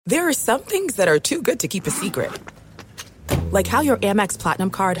There are some things that are too good to keep a secret. Like how your Amex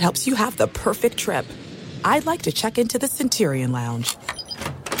Platinum card helps you have the perfect trip. I'd like to check into the Centurion Lounge.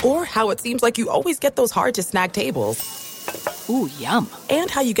 Or how it seems like you always get those hard-to-snag tables. Ooh, yum.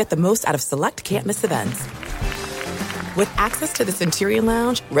 And how you get the most out of select can't-miss events. With access to the Centurion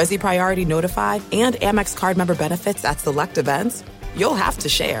Lounge, Resi Priority Notified, and Amex card member benefits at select events, you'll have to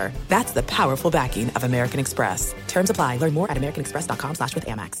share. That's the powerful backing of American Express. Terms apply. Learn more at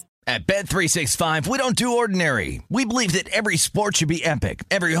americanexpress.com/withAmex. At Bet365, we don't do ordinary. We believe that every sport should be epic.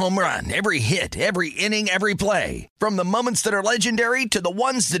 Every home run, every hit, every inning, every play. From the moments that are legendary to the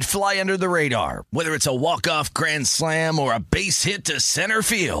ones that fly under the radar. Whether it's a walk-off grand slam or a base hit to center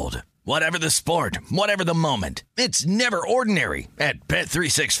field. Whatever the sport, whatever the moment, it's never ordinary at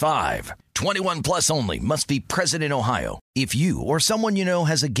Bet365. 21 plus only. Must be present in Ohio. If you or someone you know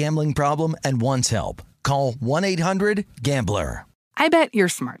has a gambling problem and wants help, call 1-800-GAMBLER. I bet you're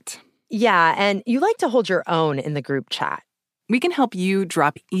smart. Yeah, and you like to hold your own in the group chat. We can help you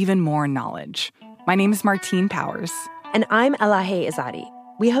drop even more knowledge. My name is Martine Powers. And I'm Elahe Izadi.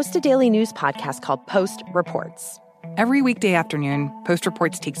 We host a daily news podcast called Post Reports. Every weekday afternoon, Post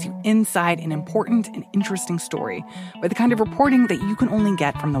Reports takes you inside an important and interesting story with the kind of reporting that you can only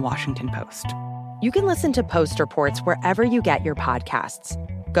get from the Washington Post. You can listen to Post Reports wherever you get your podcasts.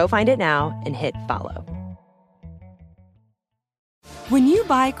 Go find it now and hit follow. When you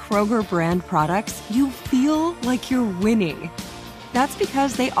buy Kroger brand products, you feel like you're winning. That's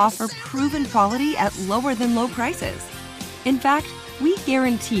because they offer proven quality at lower than low prices. In fact, we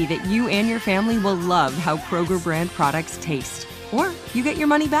guarantee that you and your family will love how Kroger brand products taste, or you get your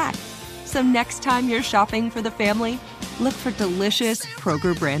money back. So next time you're shopping for the family, look for delicious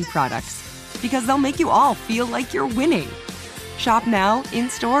Kroger brand products, because they'll make you all feel like you're winning. Shop now,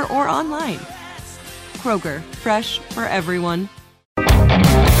 in-store, or online. Kroger, fresh for everyone.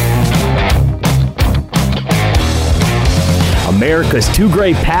 America's two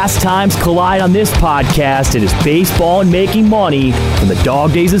great pastimes collide on this podcast. It is baseball and making money from the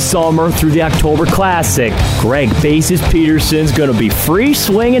dog days of summer through the October Classic. Greg Bases Peterson's going to be free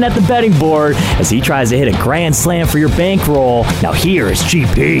swinging at the betting board as he tries to hit a grand slam for your bankroll. Now here is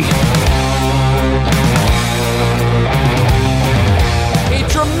GP. A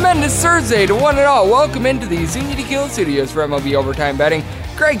tremendous Thursday to one and all. Welcome into the Zuni Tequila Studios for MLB Overtime Betting.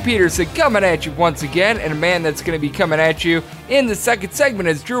 Greg Peterson coming at you once again, and a man that's going to be coming at you in the second segment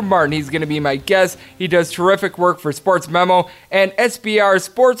is Drew Martin. He's going to be my guest. He does terrific work for Sports Memo and SBR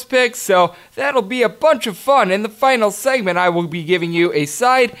Sports Picks, so that'll be a bunch of fun. In the final segment, I will be giving you a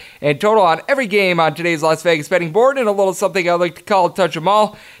side and total on every game on today's Las Vegas betting board, and a little something I like to call Touch 'em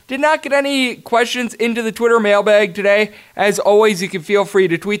All. Did not get any questions into the Twitter mailbag today. As always, you can feel free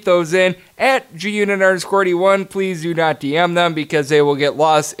to tweet those in at @GUnit_D1. Please do not DM them because they will get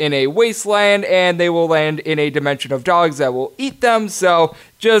lost in a wasteland and they will land in a dimension of dogs that will eat them. So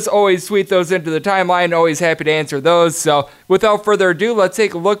just always tweet those into the timeline. Always happy to answer those. So without further ado, let's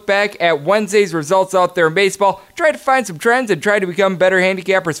take a look back at Wednesday's results out there in baseball. Try to find some trends and try to become better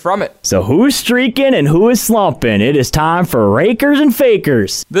handicappers from it. So who's streaking and who is slumping? It is time for Rakers and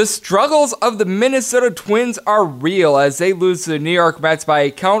Fakers. The struggles of the Minnesota Twins are real as they lose to the New York Mets by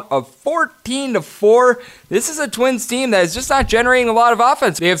a count of 14-4. This is a Twins team that is just not generating a lot of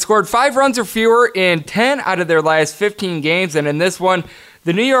offense. They have scored 5 runs or fewer in 10 out of their last 15 games, and in this one,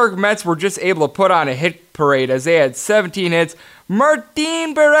 the New York Mets were just able to put on a hit parade as they had 17 hits.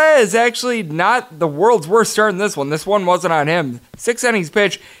 Martin Perez, actually not the world's worst start in this one. This one wasn't on him. 6 innings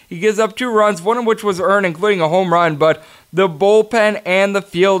pitched. He gives up 2 runs, one of which was earned, including a home run, but the bullpen and the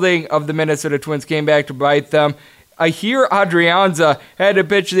fielding of the Minnesota Twins came back to bite them. Ahir Adrianza had to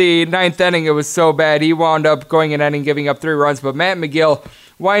pitch the 9th inning. It was so bad. He wound up going an inning, giving up 3 runs, but Matt McGill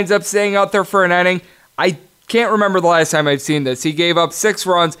winds up staying out there for an inning. I can't remember the last time I've seen this. He gave up 6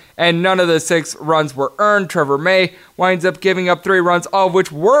 runs, and none of the 6 runs were earned. Trevor May winds up giving up 3 runs, all of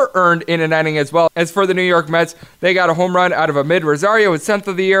which were earned in an inning as well. As for the New York Mets, they got a home run out of Amid Rosario, his 10th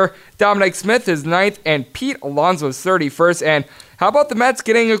of the year. Dominic Smith, his 9th, and Pete Alonso's 31st. And how about the Mets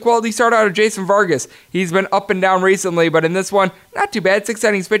getting a quality start out of Jason Vargas? He's been up and down recently, but in this one, not too bad. 6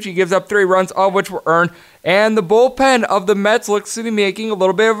 innings pitched, he gives up 3 runs, all of which were earned. And the bullpen of the Mets looks to be making a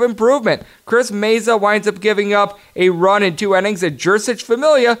little bit of improvement. Chris Meza winds up giving up a run in 2 innings. And Jursic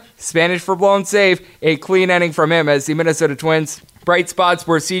Familia, Spanish for blown save, a clean inning from him as the Minnesota Twins. Bright spots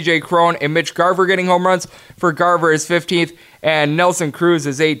were C.J. Cron and Mitch Garver getting home runs. For Garver, his 15th, and Nelson Cruz,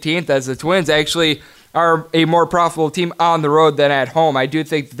 his 18th, as the Twins actually are a more profitable team on the road than at home. I do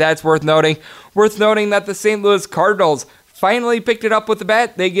think that's worth noting. Worth noting that the St. Louis Cardinals finally picked it up with the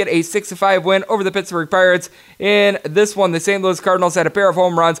bat. They get a 6-5 win over the Pittsburgh Pirates. In this one, the St. Louis Cardinals had a pair of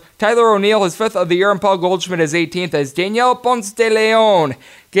home runs. Tyler O'Neill, his 5th of the year, and Paul Goldschmidt, his 18th, as Daniel Ponce de Leon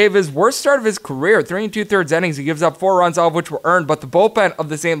gave his worst start of his career. 3 2/3 innings. He gives up 4 runs, all of which were earned, but the bullpen of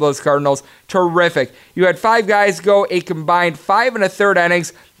the St. Louis Cardinals, terrific. You had 5 guys go a combined 5 1/3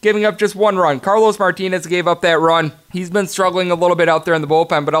 innings, giving up just 1 run. Carlos Martinez gave up that run. He's been struggling a little bit out there in the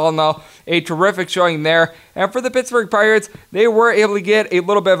bullpen, but all in all, a terrific showing there. And for the Pittsburgh Pirates, they were able to get a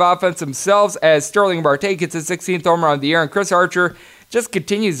little bit of offense themselves as Sterling Marte gets his 16th home run of the year, and Chris Archer just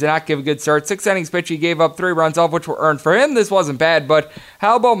continues to not give a good start. 6 innings pitch, he gave up 3 runs, all of which were earned. For him, this wasn't bad, but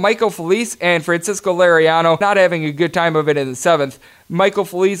how about Michael Felice and Francisco Liriano not having a good time of it in the 7th? Michael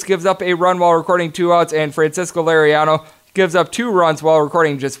Felice gives up a run while recording 2 outs, and Francisco Liriano gives up 2 runs while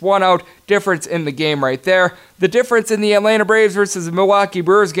recording just 1 out. Difference in the game right there. The difference in the Atlanta Braves versus the Milwaukee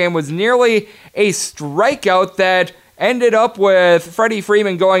Brewers game was nearly a strikeout that ended up with Freddie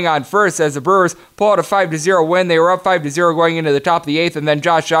Freeman going on first as the Brewers pull out a 5-0 win. They were up 5-0 going into the top of the 8th, and then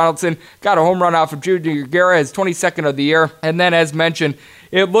Josh Donaldson got a home run off of Junior Guerra, his 22nd of the year. And then, as mentioned,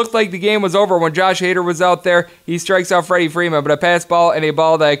 it looked like the game was over when Josh Hader was out there. He strikes out Freddie Freeman, but a pass ball and a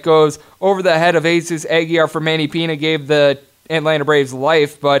ball that goes over the head of Jesus Aguilar for Manny Pina gave the Atlanta Braves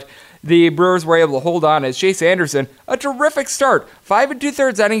life, but the Brewers were able to hold on as Chase Anderson, a terrific start. 5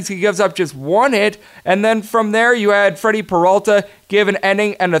 2/3 innings, he gives up just 1 hit, and then from there you had Freddie Peralta give an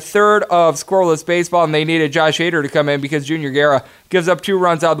inning and a third of scoreless baseball, and they needed Josh Hader to come in because Junior Guerra gives up 2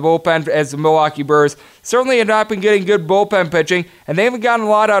 runs out of the bullpen as the Milwaukee Brewers certainly had not been getting good bullpen pitching, and they haven't gotten a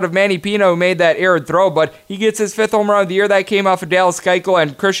lot out of Manny Pino, who made that errant throw, but he gets his 5th home run of the year. That came off of Dallas Keuchel,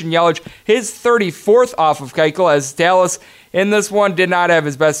 and Christian Yelich, his 34th off of Keuchel, as Dallas in this one did not have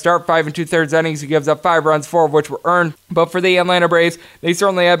his best start. 5 2/3 innings, he gives up 5 runs, 4 of which were earned. But for the Atlanta Braves, they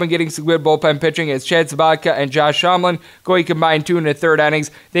certainly have been getting some good bullpen pitching as Chad Sabatka and Josh Shamlin go a combined 2 1/3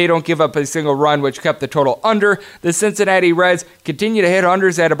 innings. They don't give up a single run, which kept the total under. The Cincinnati Reds continue to hit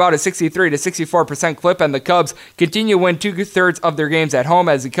unders at about a 63 to 64% clip, and the Cubs continue to win 2/3 of their games at home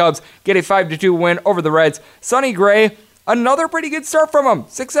as the Cubs get a 5-2 win over the Reds. Sonny Gray, another pretty good start from him.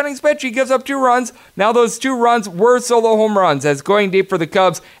 6 innings pitch, he gives up 2 runs. Now those 2 runs were solo home runs, as going deep for the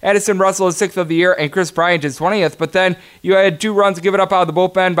Cubs, Addison Russell is 6th of the year and Chris Bryant is 20th. But then you had 2 runs given up out of the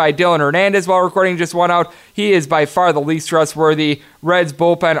bullpen by Dylan Hernandez while recording just 1 out. He is by far the least trustworthy Reds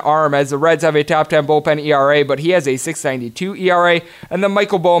bullpen arm, as the Reds have a top 10 bullpen ERA, but he has a 6.92 ERA. And then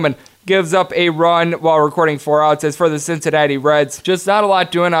Michael Bowman gives up a run while recording 4 outs. As for the Cincinnati Reds, just not a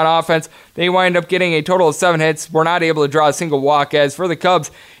lot doing on offense. They wind up getting a total of 7 hits. We're not able to draw a single walk. As for the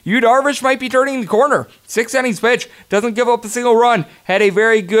Cubs, Yu Darvish might be turning the corner. 6 innings pitch, doesn't give up a single run. Had a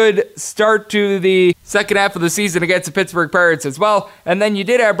very good start to the second half of the season against the Pittsburgh Pirates as well. And then you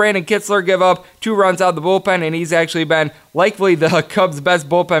did have Brandon Kitzler give up 2 runs out of the bullpen, and he's actually been likely the Cubs' best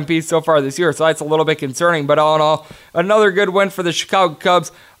bullpen piece so far this year, so that's a little bit concerning. But all in all, another good win for the Chicago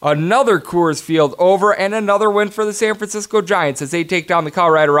Cubs, another Coors Field over, and another win for the San Francisco Giants as they take down the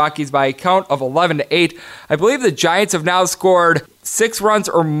Colorado Rockies by a count of 11-8. I believe the Giants have now scored 6 runs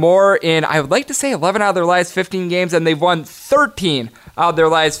or more in, I would like to say, 11 out of their last 15 games, and they've won 13 out of their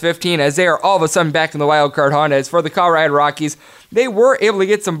last 15, as they are all of a sudden back in the wild card hunt. As for the Colorado Rockies, they were able to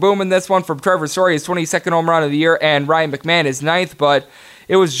get some boom in this one from Trevor Story, his 22nd home run of the year, and Ryan McMahon, his 9th, but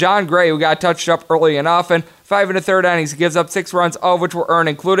it was John Gray who got touched up early and often. 5 1/3 innings, he gives up 6 runs, all of which were earned,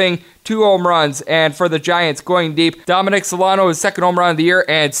 including 2 home runs. And for the Giants, going deep, Dominic Solano, his 2nd home run of the year,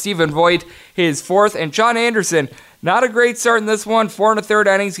 and Stephen Voigt, his 4th, and Sean Anderson, not a great start in this one. 4 1/3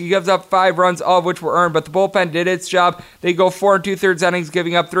 innings, he gives up 5 runs, all of which were earned, but the bullpen did its job. They go 4 2/3 innings,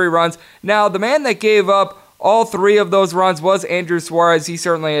 giving up 3 runs. Now, the man that gave up all 3 of those runs was Andrew Suarez. He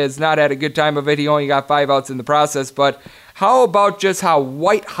certainly has not had a good time of it. He only got 5 outs in the process, but how about just how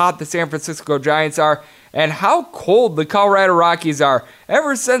white hot the San Francisco Giants are and how cold the Colorado Rockies are?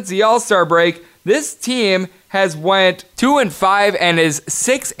 Ever since the All-Star break, this team has went 2-5 and is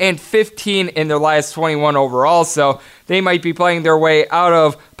 6-15 in their last 21 overall, so they might be playing their way out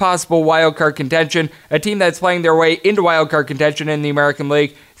of possible wildcard contention. A team that's playing their way into wildcard contention in the American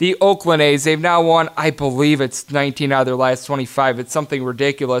League, the Oakland A's. They've now won, I believe it's 19 out of their last 25. It's something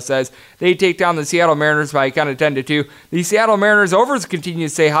ridiculous as they take down the Seattle Mariners by kind of 10-2. The Seattle Mariners overs continue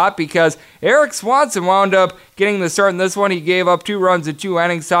to stay hot because Eric Swanson wound up getting the start in this one. He gave up 2 runs in 2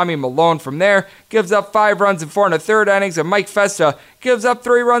 innings. Tommy Malone from there gives up 5 runs in 4 1/3 innings, and Mike Festa gives up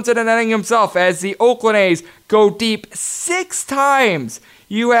 3 runs in an inning himself as the Oakland A's go deep 6 times.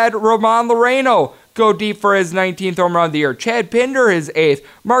 You had Roman Loreno go deep for his 19th home run of the year. Chad Pinder, his 8th.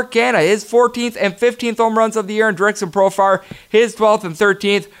 Mark Canha, his 14th and 15th home runs of the year. And Dixon Profar, his 12th and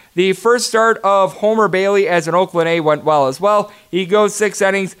 13th. The first start of Homer Bailey as an Oakland A went well as well. He goes 6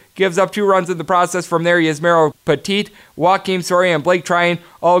 innings, gives up 2 runs in the process. From there, Yasmero Petit, Joaquim Soria, and Blake Tryon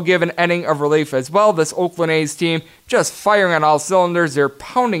all give an inning of relief as well. This Oakland A's team just firing on all cylinders. They're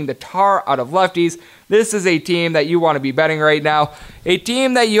pounding the tar out of lefties. This is a team that you want to be betting right now. A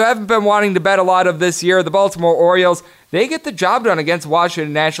team that you haven't been wanting to bet a lot of this year, the Baltimore Orioles. They get the job done against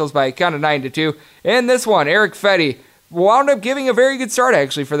Washington Nationals by a count of 9-2. In this one, Eric Fetty wound up giving a very good start,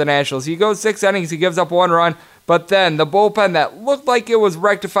 actually, for the Nationals. He goes 6 innings, he gives up 1 run, but then the bullpen that looked like it was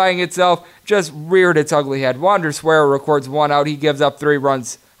rectifying itself just reared its ugly head. Wander Suero records 1 out, he gives up 3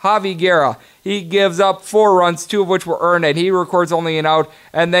 runs. Javi Guerra, he gives up 4 runs, 2 of which were earned, and he records only an out.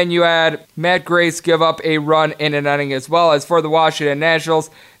 And then you had Matt Grace give up a run in an inning as well. As for the Washington Nationals,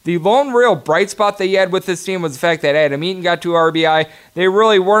 the lone real bright spot they had with this team was the fact that Adam Eaton got 2 RBI. They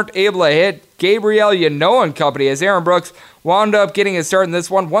really weren't able to hit Gabriel Ynoa and company, as Aaron Brooks wound up getting his start in this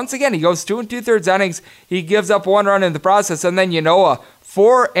one. Once again, he goes 2 2/3 innings. He gives up 1 run in the process, and then Ynoa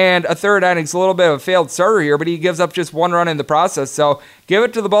 4 1/3 innings, a little bit of a failed starter here, but he gives up just 1 run in the process. So give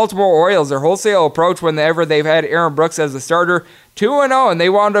it to the Baltimore Orioles. Their wholesale approach whenever they've had Aaron Brooks as a starter, 2-0, and they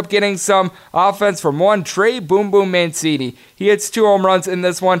wound up getting some offense from one Trey Boom Boom Mancini. He hits 2 home runs in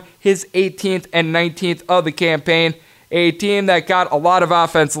this one, his 18th and 19th of the campaign. A team that got a lot of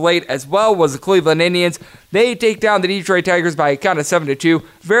offense late as well was the Cleveland Indians. They take down the Detroit Tigers by a count of 7-2.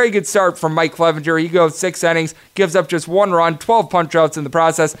 Very good start from Mike Clevenger. He goes 6 innings, gives up just 1 run, 12 punch-outs in the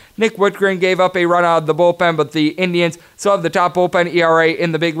process. Nick Whitgren gave up a run out of the bullpen, but the Indians still have the top bullpen ERA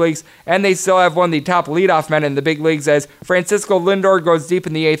in the big leagues, and they still have one of the top leadoff men in the big leagues as Francisco Lindor goes deep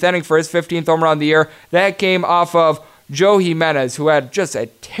in the 8th inning for his 15th home run of the year. That came off of Joe Jimenez, who had just a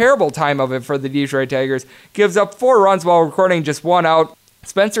terrible time of it for the Detroit Tigers, gives up 4 runs while recording just 1 out.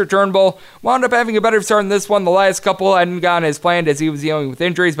 Spencer Turnbull wound up having a better start in this one. The last couple hadn't gone as planned as he was dealing with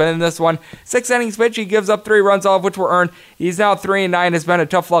injuries, but in this one, 6 innings pitch, he gives up 3 runs, all of which were earned. He's now 3-9, has been a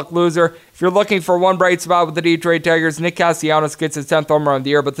tough luck loser. If you're looking for one bright spot with the Detroit Tigers, Nick Castellanos gets his 10th home run of the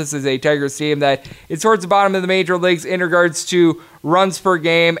year, but this is a Tigers team that is towards the bottom of the major leagues in regards to runs per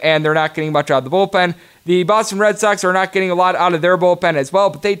game, and they're not getting much out of the bullpen. The Boston Red Sox are not getting a lot out of their bullpen as well,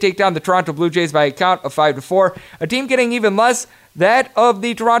 but they take down the Toronto Blue Jays by a count of 5-4. A team getting even less, that of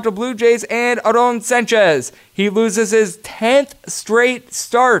the Toronto Blue Jays and Aron Sanchez. He loses his 10th straight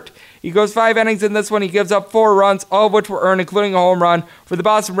start. He goes 5 innings in this one. He gives up 4 runs, all of which were earned, including a home run. For the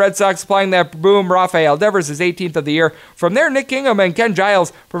Boston Red Sox, supplying that boom, Rafael Devers, his 18th of the year. From there, Nick Kingham and Ken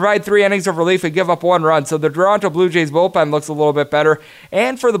Giles provide 3 innings of relief and give up 1 run. So the Toronto Blue Jays bullpen looks a little bit better.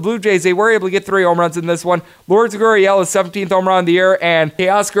 And for the Blue Jays, they were able to get 3 home runs in this one. Lourdes Gurriel, his 17th home run of the year, and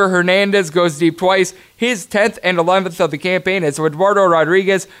Teoscar Hernandez goes deep twice. His 10th and 11th of the campaign is Eduardo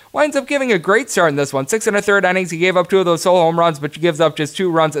Rodriguez winds up giving a great start in this one. 6 1/3 innings. He gave up 2 of those solo home runs, but he gives up just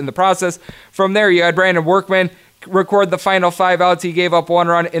 2 runs in the process. From there, you had Brandon Workman record the final 5 outs. He gave up 1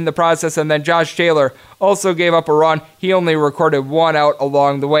 run in the process, and then Josh Taylor also gave up a run. He only recorded 1 out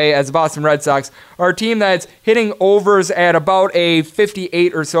along the way, as the Boston Red Sox are a team that's hitting overs at about a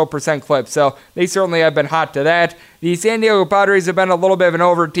 58% or so clip, so they certainly have been hot to that. The San Diego Padres have been a little bit of an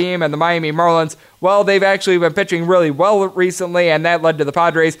over team, and the Miami Marlins, well, they've actually been pitching really well recently, and that led to the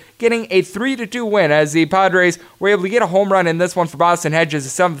Padres getting a 3-2 win, as the Padres were able to get a home run in this one for Boston Hedges, the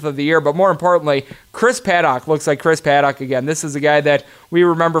 7th of the year, but more importantly, Chris Paddock looks like Chris Paddock again. This is a guy that we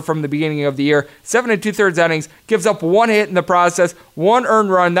remember from the beginning of the year. 7 2/3 innings, gives up 1 hit in the process, 1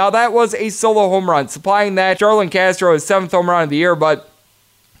 earned run. Now that was a solo home run, supplying that Jarlin Castro his 7th home run of the year, but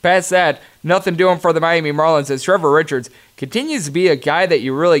past that, nothing doing for the Miami Marlins, as Trevor Richards continues to be a guy that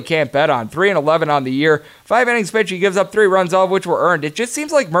you really can't bet on. 3-11 on the year. 5 innings pitch, he gives up 3 runs, all of which were earned. It just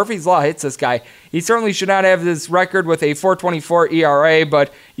seems like Murphy's Law hits this guy. He certainly should not have this record with a 4.24 ERA,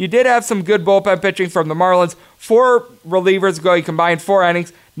 but you did have some good bullpen pitching from the Marlins. 4 relievers going combined 4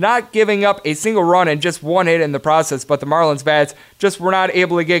 innings, not giving up a single run and just 1 hit in the process, but the Marlins bats just were not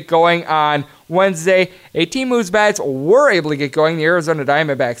able to get going on Wednesday. A team whose bats were able to get going, the Arizona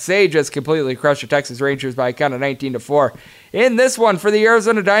Diamondbacks, they just completely crushed the Texas Rangers by a count of 19-4. In this one, for the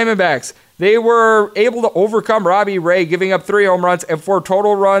Arizona Diamondbacks, they were able to overcome Robbie Ray, giving up 3 home runs and 4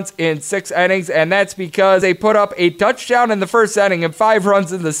 total runs in 6 innings, and that's because they put up a touchdown in the first inning and 5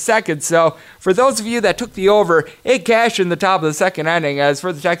 runs in the second. So for those of you that took the over, it cashed in the top of the second inning. As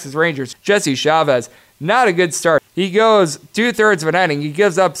for the Texas Rangers, Jesse Chavez, not a good start. He goes 2/3 of an inning. He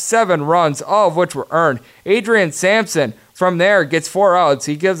gives up 7 runs, all of which were earned. Adrian Sampson, from there, gets 4 outs.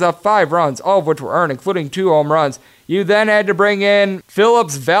 He gives up 5 runs, all of which were earned, including 2 home runs. You then had to bring in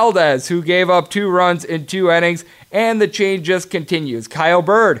Phillips Valdez, who gave up 2 runs in 2 innings, and the chain just continues. Kyle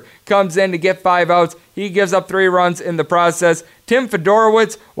Bird comes in to get 5 outs. He gives up 3 runs in the process. Tim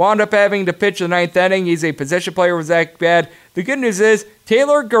Fedorowicz wound up having to pitch the ninth inning. He's a position player, was that bad. The good news is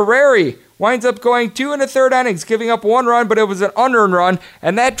Taylor Guerreri winds up going 2 1/3 innings, giving up 1 run, but it was an unearned run,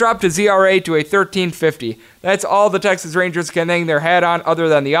 and that dropped his ERA to a 13.50. That's all the Texas Rangers can hang their hat on other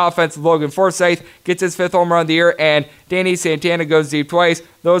than the offense. Logan Forsythe gets his 5th home run of the year, and Danny Santana goes deep twice.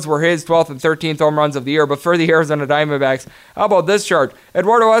 Those were his 12th and 13th home runs of the year. But for the Arizona Diamondbacks, how about this chart?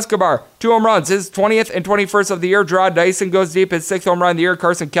 Eduardo Escobar, 2 home runs, his 20th and 21st of the year. Gerard Dyson goes deep, his 6th home run of the year.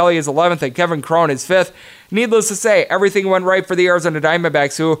 Carson Kelly is 11th, and Kevin Cron is 5th. Needless to say, everything went right for the Arizona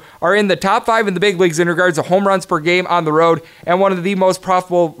Diamondbacks, who are in the top 5 in the big leagues in regards to home runs per game on the road, and one of the most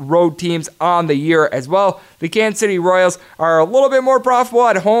profitable road teams on the year as well. The Kansas City Royals are a little bit more profitable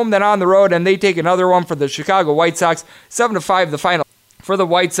at home than on the road, and they take another one for the Chicago White Sox. 7-5 the final. For the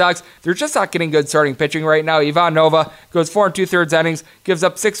White Sox, they're just not getting good starting pitching right now. Ivan Nova goes 4 2/3 innings, gives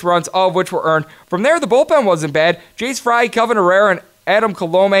up 6 runs, all of which were earned. From there, the bullpen wasn't bad. Jace Fry, Kelvin Herrera, and Adam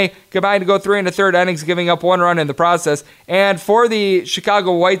Colome combined to go 3 1/3 innings, giving up 1 run in the process. And for the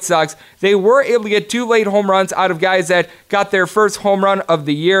Chicago White Sox, they were able to get 2 late home runs out of guys that got their first home run of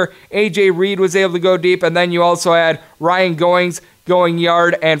the year. A.J. Reed was able to go deep, and then you also had Ryan Goings going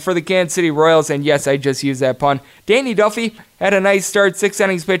yard. And for the Kansas City Royals, and yes, I just used that pun, Danny Duffy had a nice start, 6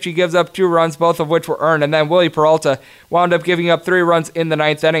 innings pitch. He gives up 2 runs, both of which were earned. And then Willie Peralta wound up giving up 3 runs in the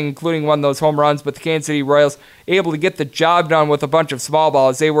 9th inning, including one of those home runs. But the Kansas City Royals able to get the job done with a bunch of small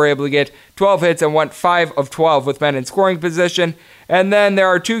balls. They were able to get 12 hits and went 5 of 12 with men in scoring position. And then there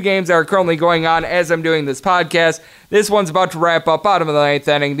are 2 games that are currently going on as I'm doing this podcast. This one's about to wrap up bottom of the 9th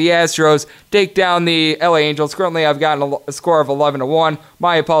inning. The Astros take down the LA Angels. Currently, I've gotten a score of 11-1.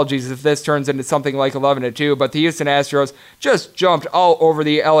 My apologies if this turns into something like 11-2, but the Houston Astros just jumped all over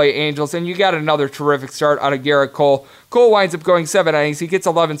the LA Angels, and you got another terrific start out of Garrett Cole. Cole winds up going 7 innings. He gets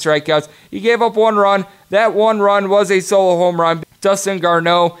 11 strikeouts. He gave up 1 run. That 1 run was a solo home run. Dustin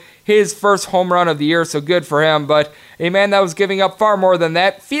Garneau, his first home run of the year, so good for him. But a man that was giving up far more than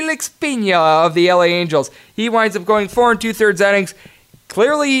that, Felix Pena of the LA Angels. He winds up going 4 2/3 innings.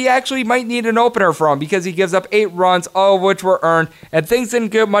 Clearly, he actually might need an opener for him because he gives up 8 runs, all of which were earned, and things didn't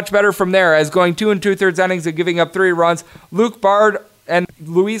get much better from there, as going 2 2/3 innings and giving up 3 runs. Luke Bard and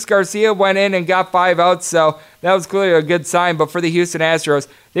Luis Garcia went in and got 5 outs, so that was clearly a good sign. But for the Houston Astros,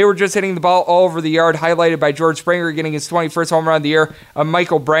 they were just hitting the ball all over the yard, highlighted by George Springer getting his 21st home run of the year,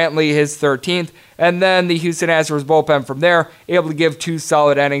 Michael Brantley his 13th, and then the Houston Astros bullpen from there, able to give 2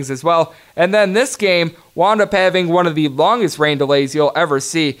 solid innings as well. And then this game wound up having one of the longest rain delays you'll ever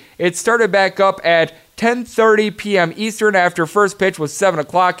see. It started back up at 10:30 p.m. Eastern after first pitch was 7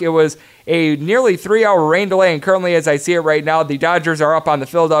 o'clock. It was a nearly 3-hour rain delay, and currently, as I see it right now, the Dodgers are up on the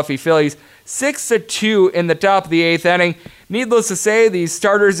Philadelphia Phillies 6-2 in the top of the 8th inning. Needless to say, the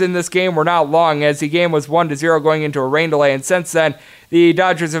starters in this game were not long, as the game was 1-0 going into a rain delay, and since then, the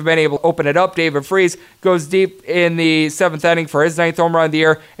Dodgers have been able to open it up. David Freese goes deep in the 7th inning for his 9th home run of the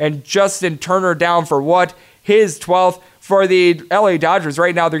year, and Justin Turner down for what? His 12th. For the LA Dodgers,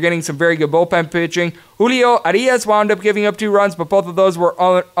 right now, they're getting some very good bullpen pitching. Julio Arias wound up giving up 2 runs, but both of those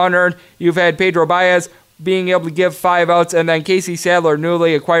were unearned. You've had Pedro Baez being able to give 5 outs, and then Casey Sadler,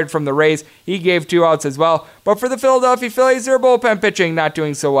 newly acquired from the Rays, he gave 2 outs as well. But for the Philadelphia Phillies, their bullpen pitching not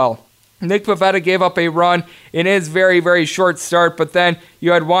doing so well. Nick Pivetta gave up a run in his very, very short start, but then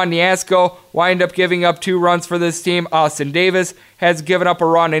you had Juan Niasco wind up giving up 2 runs for this team. Austin Davis has given up a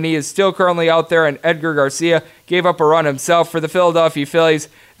run, and he is still currently out there, and Edgar Garcia gave up a run himself for the Philadelphia Phillies.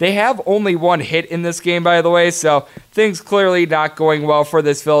 They have only 1 hit in this game, by the way, so things clearly not going well for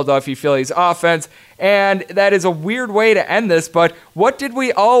this Philadelphia Phillies offense. And that is a weird way to end this, but what did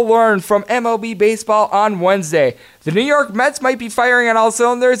we all learn from MLB baseball on Wednesday? The New York Mets might be firing on all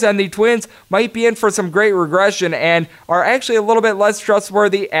cylinders, and the Twins might be in for some great regression and are actually a little bit less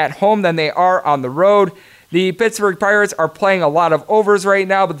trustworthy at home than they are on the road. The Pittsburgh Pirates are playing a lot of overs right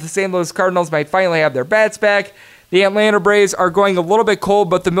now, but the St. Louis Cardinals might finally have their bats back. The Atlanta Braves are going a little bit cold,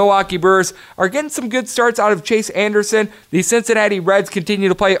 but the Milwaukee Brewers are getting some good starts out of Chase Anderson. The Cincinnati Reds continue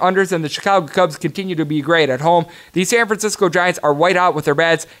to play unders, and the Chicago Cubs continue to be great at home. The San Francisco Giants are white hot with their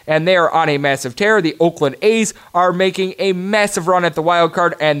bats, and they are on a massive tear. The Oakland A's are making a massive run at the wild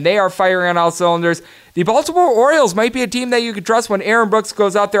card, and they are firing on all cylinders. The Baltimore Orioles might be a team that you can trust when Aaron Brooks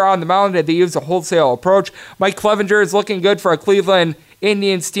goes out there on the mound and they use a wholesale approach. Mike Clevenger is looking good for a Cleveland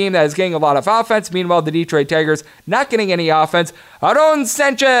Indians team that is getting a lot of offense. Meanwhile, the Detroit Tigers not getting any offense. Aaron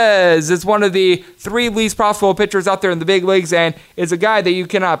Sanchez is one of the 3 least profitable pitchers out there in the big leagues and is a guy that you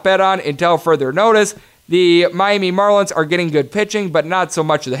cannot bet on until further notice. The Miami Marlins are getting good pitching, but not so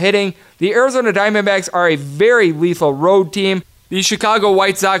much of the hitting. The Arizona Diamondbacks are a very lethal road team. The Chicago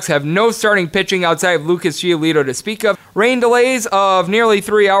White Sox have no starting pitching outside of Lucas Giolito to speak of. Rain delays of nearly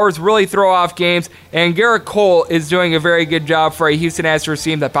 3 hours really throw off games, and Garrett Cole is doing a very good job for a Houston Astros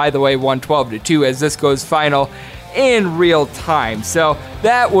team that, by the way, won 12-2 as this goes final in real time. So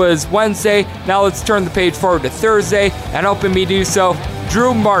that was Wednesday. Now let's turn the page forward to Thursday, and helping me do so,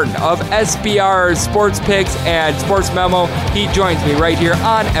 Drew Martin of SBR Sports Picks and Sports Memo. He joins me right here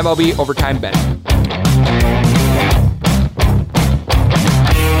on MLB Overtime Betting.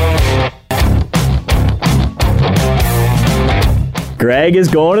 Greg is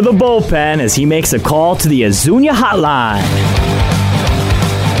going to the bullpen as he makes a call to the Azuña hotline.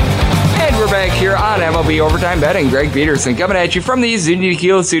 And we're back here on MLB Overtime Betting. Greg Peterson coming at you from the Azuña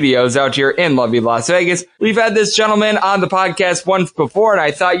Tequila Studios out here in lovely Las Vegas. We've had this gentleman on the podcast once before, and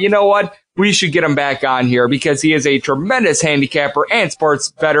I thought, you know what? We should get him back on here because he is a tremendous handicapper and sports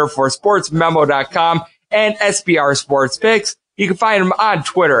bettor for sportsmemo.com and SBR Sports Picks. You can find him on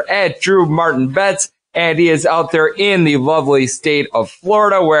Twitter at Drew Martin Bets. And he is out there in the lovely state of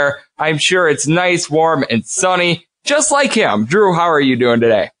Florida, where I'm sure it's nice, warm, and sunny, just like him. Drew, how are you doing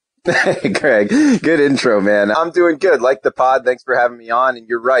today? Hey, Greg. Good intro, man. I'm doing good. Like the pod. Thanks for having me on. And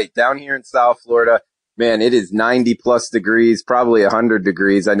you're right. Down here in South Florida, man, it is 90-plus degrees, probably 100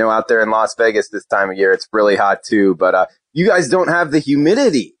 degrees. I know out there in Las Vegas this time of year, it's really hot, too. But you guys don't have the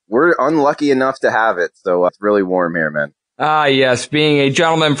humidity. We're unlucky enough to have it. So it's really warm here, man. Ah, yes. Being a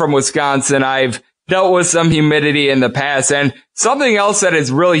gentleman from Wisconsin, I've dealt with some humidity in the past, and something else that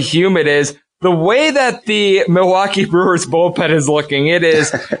is really humid is the way that the Milwaukee Brewers bullpen is looking. It is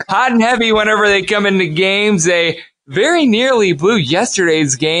hot and heavy whenever they come into games. They very nearly blew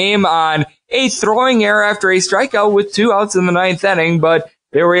yesterday's game on a throwing error after a strikeout with 2 outs in the 9th inning, but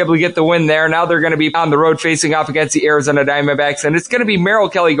they were able to get the win there. Now they're going to be on the road facing off against the Arizona Diamondbacks, and it's going to be Merrill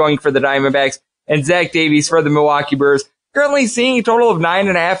Kelly going for the Diamondbacks and Zach Davies for the Milwaukee Brewers. Currently seeing a total of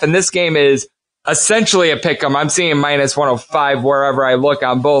 9.5, and this game is essentially a pick'em. I'm seeing minus 105 wherever I look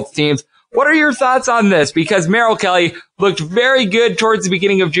on both teams. What are your thoughts on this? Because Merrill Kelly looked very good towards the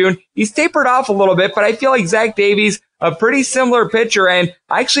beginning of June. He's tapered off a little bit, but I feel like Zach Davies, a pretty similar pitcher. And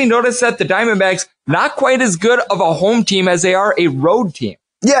I actually noticed that the Diamondbacks, not quite as good of a home team as they are a road team.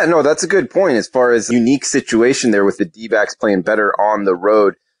 Yeah, no, that's a good point as far as unique situation there with the D-backs playing better on the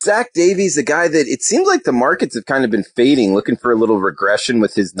road. Zach Davies, a guy that it seems like the markets have kind of been fading, looking for a little regression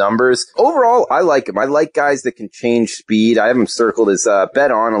with his numbers. Overall, I like him. I like guys that can change speed. I have him circled as bet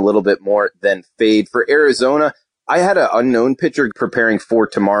on a little bit more than fade. For Arizona, I had an unknown pitcher preparing for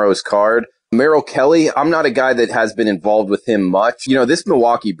tomorrow's card. Merrill Kelly, I'm not a guy that has been involved with him much. You know, this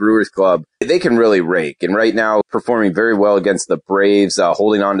Milwaukee Brewers club, they can really rake. And right now, performing very well against the Braves,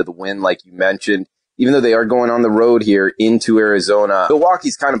 holding on to the win like you mentioned. Even though they are going on the road here into Arizona,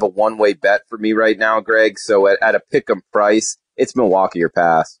 Milwaukee's kind of a one-way bet for me right now, Greg. So at a pick-em price, it's Milwaukee or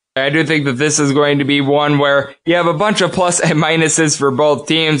pass. I do think that this is going to be one where you have a bunch of plus and minuses for both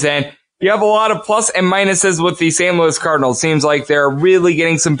teams, and you have a lot of plus and minuses with the St. Louis Cardinals. Seems like they're really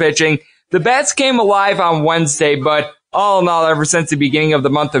getting some pitching. The bats came alive on Wednesday, but all in all, ever since the beginning of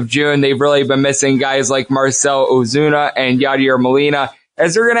the month of June, they've really been missing guys like Marcell Ozuna and Yadier Molina,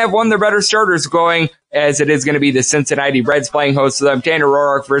 as they're going to have one of their better starters going, as it is going to be the Cincinnati Reds playing host to them, Tanner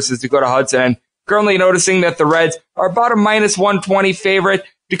Roark versus Dakota Hudson. And currently noticing that the Reds are about a minus 120 favorite.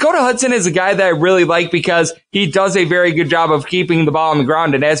 Dakota Hudson is a guy that I really like because he does a very good job of keeping the ball on the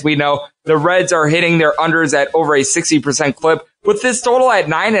ground. And as we know, the Reds are hitting their unders at over a 60% clip. With this total at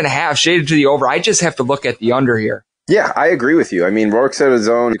 9.5 shaded to the over, I just have to look at the under here. Yeah, I agree with you. I mean, Roark's out of his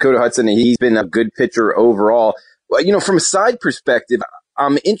own. Dakota Hudson, he's been a good pitcher overall. Well, you know, from a side perspective,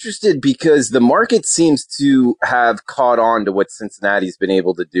 I'm interested because the market seems to have caught on to what Cincinnati's been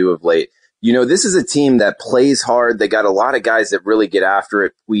able to do of late. You know, this is a team that plays hard. They got a lot of guys that really get after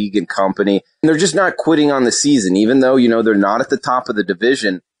it, Puig and company. And they're just not quitting on the season, even though, you know, they're not at the top of the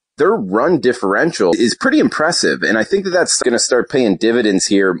division. Their run differential is pretty impressive. And I think that that's going to start paying dividends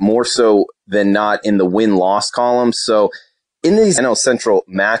here more so than not in the win-loss column. So in these NL Central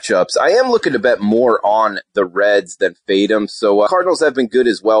matchups, I am looking to bet more on the Reds than fade them. So Cardinals have been good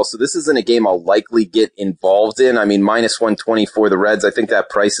as well. So this isn't a game I'll likely get involved in. I mean, minus 120 for the Reds. I think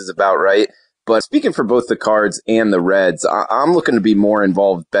that price is about right. But speaking for both the Cards and the Reds, I'm looking to be more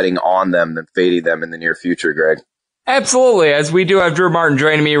involved betting on them than fading them in the near future, Greg. Absolutely, as we do have Drew Martin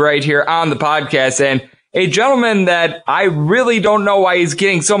joining me right here on the podcast, and a gentleman that I really don't know why he's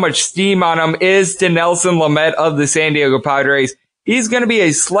getting so much steam on him is Dinelson Lamet of the San Diego Padres. He's going to be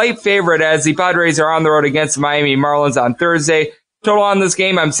a slight favorite as the Padres are on the road against the Miami Marlins on Thursday. Total on this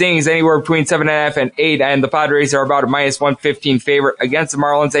game I'm seeing is anywhere between 7.5 and 8, and the Padres are about a minus 115 favorite against the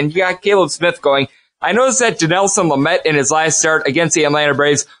Marlins. And you got Caleb Smith going I noticed that Dinelson Lamet in his last start against the Atlanta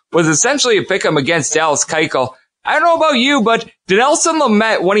Braves was essentially a pick 'em against Dallas Keuchel. I don't know about you, but Dinelson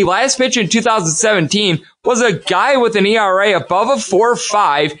Lamet, when he last pitched in 2017, was a guy with an ERA above a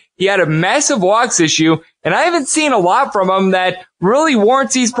 4.5. He had a massive walks issue, and I haven't seen a lot from him that really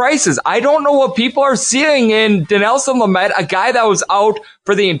warrants these prices. I don't know what people are seeing in Dinelson Lamet, a guy that was out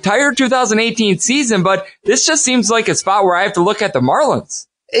for the entire 2018 season, but this just seems like a spot where I have to look at the Marlins.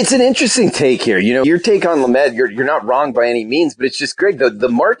 It's an interesting take here. Your take on Lamet, you're not wrong by any means, but it's just great. The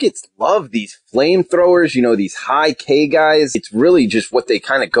markets love these flamethrowers, these high K guys. It's really just what they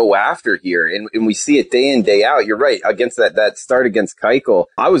kind of go after here. And we see it day in, day out. You're right. Against that start against Keuchel,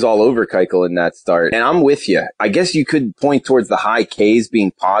 I was all over Keuchel in that start. And I'm with you. I guess you could point towards the high Ks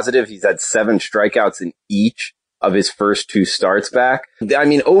being positive. He's had 7 strikeouts in each of his first 2 starts back. I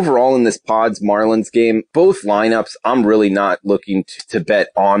mean, overall in this Pods-Marlins game, both lineups, I'm really not looking to bet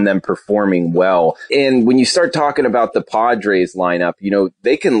on them performing well. And when you start talking about the Padres lineup,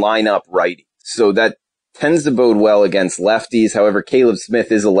 they can line up righty. So that tends to bode well against lefties. However, Caleb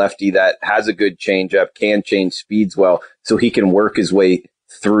Smith is a lefty that has a good changeup, can change speeds well, so he can work his way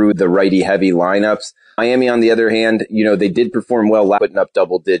through the righty-heavy lineups. Miami, on the other hand, they did perform well putting up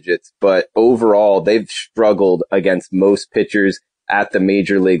double digits, but overall, they've struggled against most pitchers at the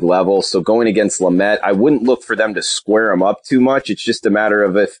major league level. So going against Lamet, I wouldn't look for them to square him up too much. It's just a matter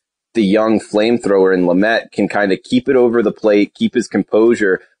of if the young flamethrower in Lamet can kind of keep it over the plate, keep his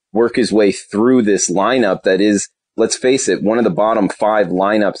composure, work his way through this lineup that is, let's face it, one of the bottom 5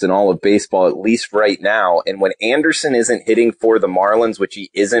 lineups in all of baseball, at least right now. And when Anderson isn't hitting for the Marlins, which he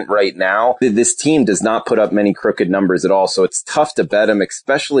isn't right now, this team does not put up many crooked numbers at all. So it's tough to bet him,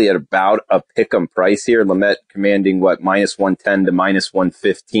 especially at about a pick-em price here. Lamet commanding -110 to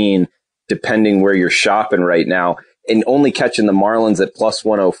 -115, depending where you're shopping right now. And only catching the Marlins at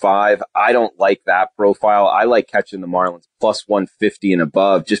 +105. I don't like that profile. I like catching the Marlins +150 and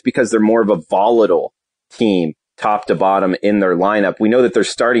above, just because they're more of a volatile team, top to bottom in their lineup. We know that their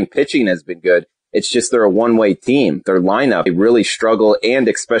starting pitching has been good. It's just they're a one-way team. Their lineup, they really struggle, and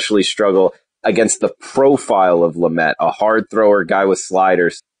especially struggle against the profile of Lamet, a hard thrower, guy with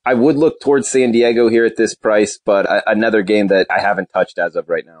sliders. I would look towards San Diego here at this price, but another game that I haven't touched as of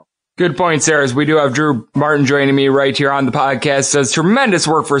right now. Good point, Sarah. We do have Drew Martin joining me right here on the podcast. Does tremendous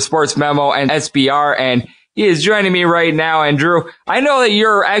work for Sports Memo and SBR, and he is joining me right now. And Drew, I know that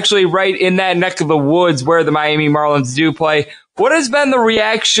you're actually right in that neck of the woods where the Miami Marlins do play. What has been the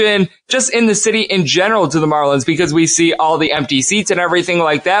reaction just in the city in general to the Marlins? Because we see all the empty seats and everything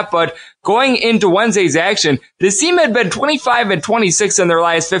like that. But going into Wednesday's action, this team had been 25-26 in their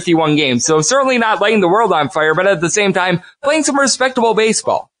last 51 games. So certainly not lighting the world on fire, but at the same time, playing some respectable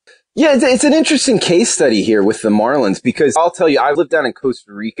baseball. Yeah, it's an interesting case study here with the Marlins, because I'll tell you, I've lived down in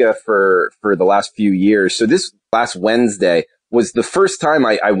Costa Rica for the last few years. So this last Wednesday was the first time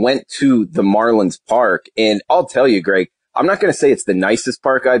I went to the Marlins park. And I'll tell you, Greg, I'm not going to say it's the nicest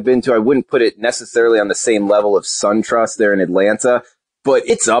park I've been to. I wouldn't put it necessarily on the same level of SunTrust there in Atlanta, but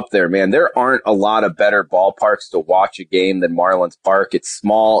it's up there, man. There aren't a lot of better ballparks to watch a game than Marlins Park. It's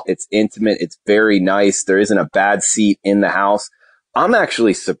small, it's intimate, it's very nice. There isn't a bad seat in the house. I'm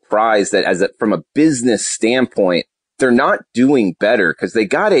actually surprised that from a business standpoint, they're not doing better, because they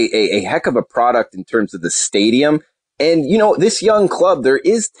got a heck of a product in terms of the stadium. And, this young club, there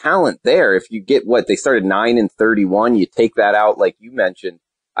is talent there. If you get they started 9-31, you take that out, like you mentioned.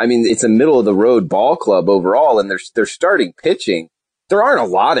 I mean, it's a middle of the road ball club overall, and they're starting pitching. There aren't a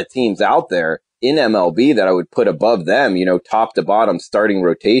lot of teams out there in MLB that I would put above them, top to bottom starting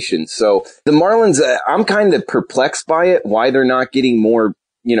rotation. So the Marlins, I'm kind of perplexed by it, why they're not getting more,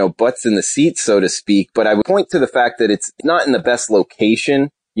 butts in the seats, so to speak. But I would point to the fact that it's not in the best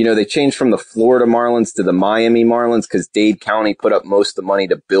location. They changed from the Florida Marlins to the Miami Marlins because Dade County put up most of the money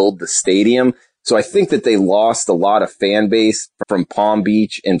to build the stadium. So I think that they lost a lot of fan base from Palm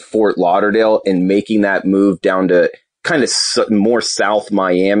Beach and Fort Lauderdale in making that move down to kind of more South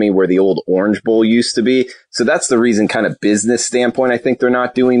Miami, where the old Orange Bowl used to be. So that's the reason, kind of business standpoint, I think they're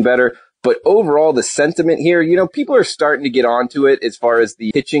not doing better. But overall, the sentiment here, people are starting to get onto it as far as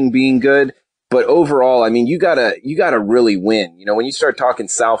the pitching being good. But overall, I mean, you gotta really win. When you start talking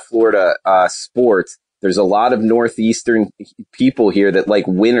South Florida sports, there's a lot of Northeastern people here that like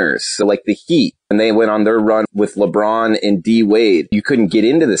winners. So like the Heat, and they went on their run with LeBron and D Wade. You couldn't get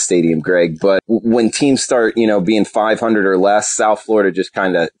into the stadium, Greg. But when teams start, being 500 or less, South Florida just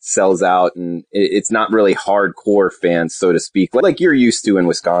kind of sells out, and it's not really hardcore fans, so to speak, like you're used to in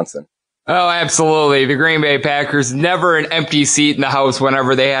Wisconsin. Oh, absolutely. The Green Bay Packers, never an empty seat in the house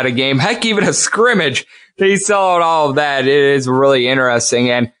whenever they had a game. Heck, even a scrimmage. They sell out all of that. It is really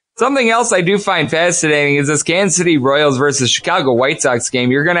interesting. And Something else I do find fascinating is this Kansas City Royals versus Chicago White Sox game.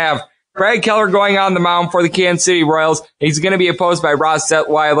 You're going to have Brad Keller going on the mound for the Kansas City Royals. He's going to be opposed by Ross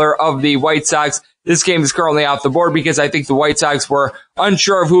Detweiler of the White Sox. This game is currently off the board because I think the White Sox were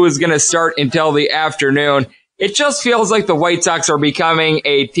unsure of who was going to start until the afternoon. It just feels like the White Sox are becoming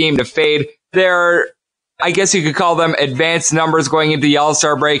a team to fade. They're, I guess you could call them advanced numbers going into the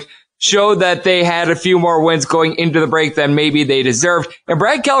All-Star break, showed that they had a few more wins going into the break than maybe they deserved. And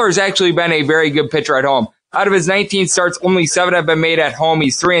Brad Keller has actually been a very good pitcher at home. Out of his 19 starts, only 7 have been made at home.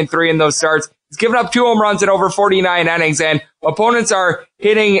 He's 3-3 in those starts. He's given up 2 home runs in over 49 innings, and opponents are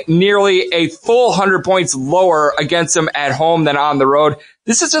hitting nearly a full 100 points lower against him at home than on the road.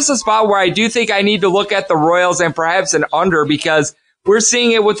 This is just a spot where I do think I need to look at the Royals and perhaps an under, because we're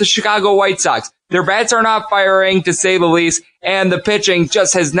seeing it with the Chicago White Sox. Their bats are not firing, to say the least, and the pitching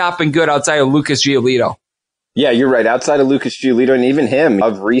just has not been good outside of Lucas Giolito. Yeah, you're right. Outside of Lucas Giolito, and even him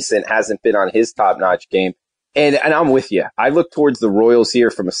of recent hasn't been on his top-notch game. And I'm with you. I look towards the Royals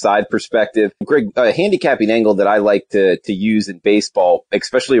here from a side perspective. Greg, a handicapping angle that I like to use in baseball,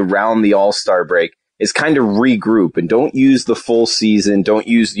 especially around the All-Star break, is kind of regroup and don't use the full season. Don't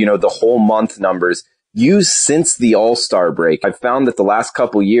use, the whole month numbers. Use since the All-Star break. I've found that the last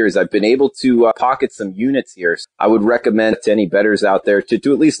couple years I've been able to pocket some units here. I would recommend to any bettors out there to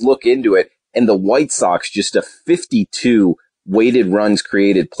at least look into it. And the White Sox, just a 52 weighted runs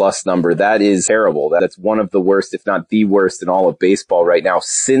created plus number. That is terrible. That's one of the worst, if not the worst in all of baseball right now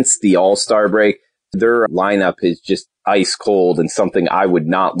since the All-Star break. Their lineup is just ice cold and something I would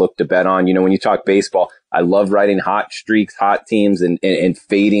not look to bet on. When you talk baseball, I love riding hot streaks, hot teams, and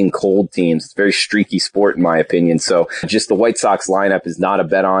fading cold teams. It's a very streaky sport in my opinion. So just the White Sox lineup is not a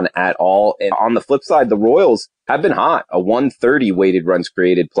bet on at all. And on the flip side, the Royals have been hot. A 130 weighted runs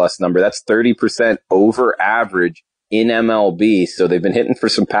created plus number. That's 30% over average in MLB. So they've been hitting for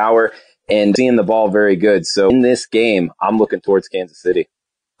some power and seeing the ball very good. So in this game, I'm looking towards Kansas City.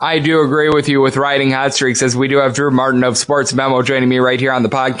 I do agree with you with riding hot streaks, as we do have Drew Martin of Sports Memo joining me right here on the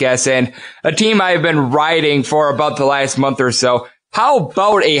podcast, and a team I have been riding for about the last month or so. How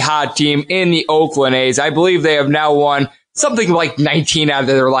about a hot team in the Oakland A's? I believe they have now won something like 19 out of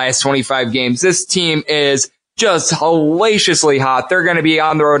their last 25 games. This team is just hellaciously hot. They're going to be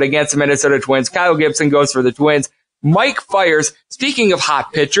on the road against the Minnesota Twins. Kyle Gibson goes for the Twins. Mike Fiers, speaking of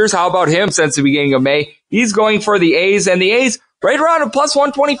hot pitchers, how about him since the beginning of May? He's going for the A's, and the A's right around a plus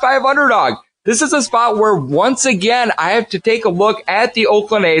 125 underdog. This is a spot where, once again, I have to take a look at the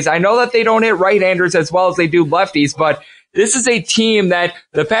Oakland A's. I know that they don't hit right-handers as well as they do lefties, but this is a team that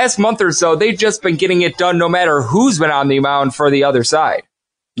the past month or so, they've just been getting it done no matter who's been on the mound for the other side.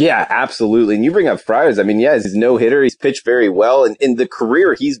 Yeah, absolutely. And you bring up Friars. I mean, yeah, he's a no-hitter. He's pitched very well. And in the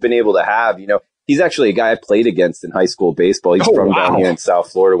career he's been able to have, he's actually a guy I played against in high school baseball. He's from down here in South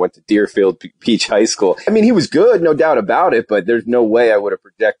Florida, went to Deerfield Beach High School. I mean, he was good, no doubt about it, but there's no way I would have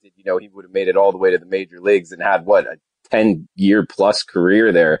projected, he would have made it all the way to the major leagues and had, a 10-year plus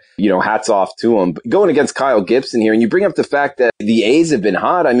career there. Hats off to him. But going against Kyle Gibson here, and you bring up the fact that the A's have been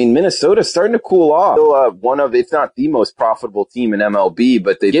hot. I mean, Minnesota's starting to cool off. Still, one of, if not the most profitable team in MLB,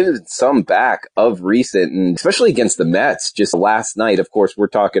 but they've given some back of recent, and especially against the Mets. Just last night, of course, we're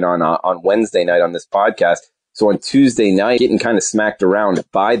talking on Wednesday night on this podcast. So on Tuesday night, getting kind of smacked around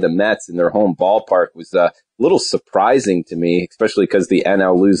by the Mets in their home ballpark was a little surprising to me, especially because the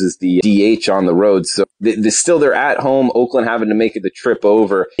NL loses the DH on the road. So they're at home. Oakland having to make the trip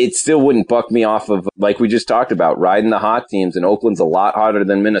over. It still wouldn't buck me off of, like we just talked about, riding the hot teams. And Oakland's a lot hotter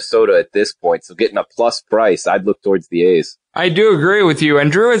than Minnesota at this point. So getting a plus price, I'd look towards the A's. I do agree with you.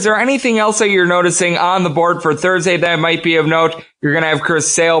 And Drew, is there anything else that you're noticing on the board for Thursday that might be of note? You're going to have Chris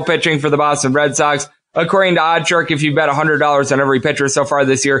Sale pitching for the Boston Red Sox. According to OddsShark, if you bet $100 on every pitcher so far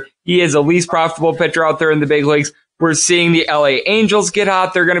this year, he is the least profitable pitcher out there in the big leagues. We're seeing the LA Angels get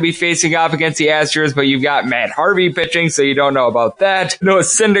hot. They're going to be facing off against the Astros, but you've got Matt Harvey pitching, so you don't know about that. Noah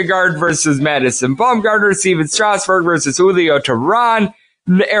Syndergaard versus Madison Bumgarner. Steven Strasburg versus Julio Teheran.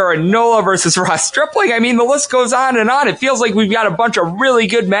 Aaron Nola versus Ross Stripling. I mean, the list goes on and on. It feels like we've got a bunch of really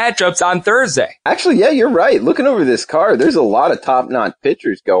good matchups on Thursday. Actually, yeah, you're right. Looking over this card, there's a lot of top-notch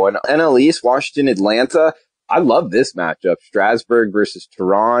pitchers going. NL East, Washington, Atlanta. I love this matchup. Strasburg versus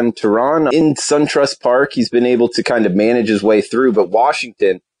Teheran. Teheran in SunTrust Park, he's been able to kind of manage his way through. But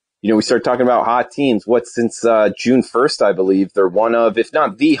Washington, we start talking about hot teams. Since June 1st, I believe, they're one of, if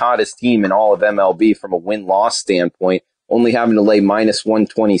not the hottest team in all of MLB from a win-loss standpoint. Only having to lay minus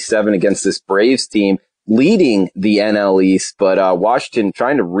 127 against this Braves team, leading the NL East. But Washington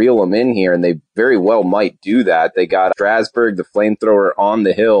trying to reel them in here, and they very well might do that. They got Strasburg, the flamethrower, on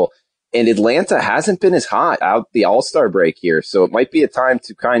the hill. And Atlanta hasn't been as hot out the All-Star break here. So it might be a time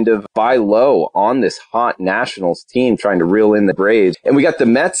to kind of buy low on this hot Nationals team trying to reel in the Braves. And we got the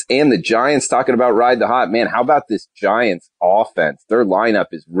Mets and the Giants talking about ride the hot. Man, how about this Giants offense? Their lineup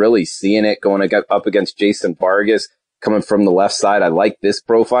is really seeing it going up against Jason Vargas coming from the left side. I like this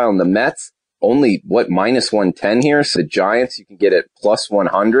profile. And the Mets, only, minus 110 here. So the Giants, you can get it plus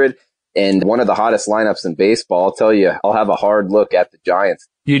 100. And one of the hottest lineups in baseball. I'll tell you, I'll have a hard look at the Giants.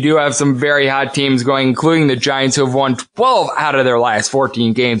 You do have some very hot teams going, including the Giants, who have won 12 out of their last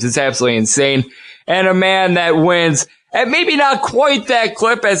 14 games. It's absolutely insane. And a man that wins at maybe not quite that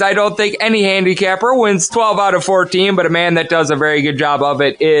clip, as I don't think any handicapper wins 12 out of 14, but a man that does a very good job of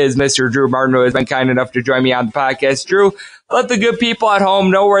it is Mr. Drew Martin, who has been kind enough to join me on the podcast. Drew, let the good people at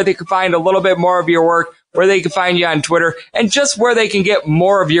home know where they can find a little bit more of your work, where they can find you on Twitter, and just where they can get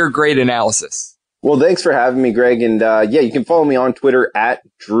more of your great analysis. Well, thanks for having me, Greg. And you can follow me on Twitter at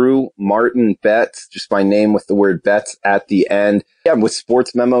Drew Martin Bets, just my name with the word bets at the end. Yeah, I'm with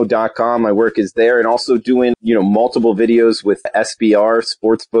sportsmemo.com. My work is there, and also doing, multiple videos with SBR,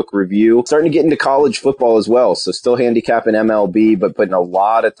 Sportsbook Review. Starting to get into college football as well. So still handicapping MLB, but putting a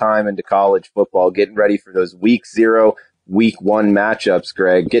lot of time into college football, getting ready for those week 0, week 1 matchups,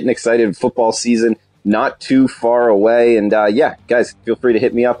 Greg. Getting excited. Football season not too far away. And guys, feel free to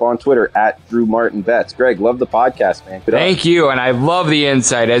hit me up on Twitter at Drew Martin Bets. Greg, love the podcast, man. Thank you. And I love the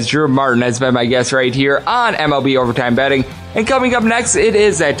insight, as Drew Martin has been my guest right here on MLB Overtime Betting. And coming up next, it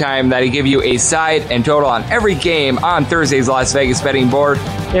is that time that I give you a side and total on every game on Thursday's Las Vegas betting board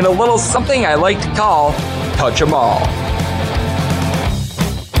in a little something I like to call Touch 'em All.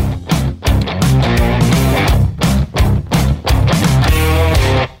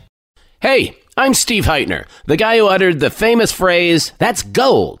 Hey, I'm Steve Heitner, the guy who uttered the famous phrase, "That's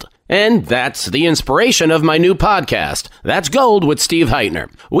gold." And that's the inspiration of my new podcast, That's Gold with Steve Heitner.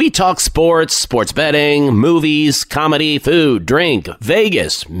 We talk sports, sports betting, movies, comedy, food, drink,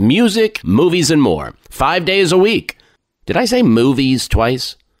 Vegas, music, movies, and more. 5 days a week. Did I say movies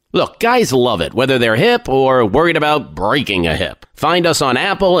twice? Look, guys love it, whether they're hip or worried about breaking a hip. Find us on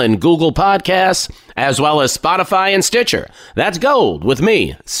Apple and Google Podcasts, as well as Spotify and Stitcher. That's Gold with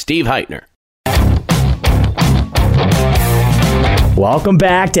me, Steve Heitner. Welcome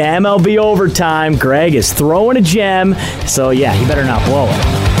back to MLB Overtime. Greg is throwing a gem, so yeah, he better not blow it.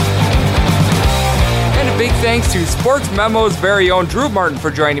 And a big thanks to Sports Memo's very own Drew Martin for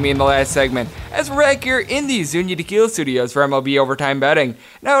joining me in the last segment, as we're back here in the Zuniga Tequila Studios for MLB Overtime Betting.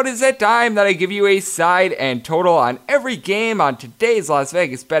 Now it is that time that I give you a side and total on every game on today's Las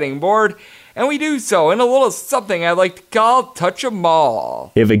Vegas betting board, and we do so in a little something I like to call Touch 'em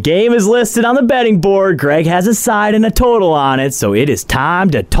All. If a game is listed on the betting board, Greg has a side and a total on it, so it is time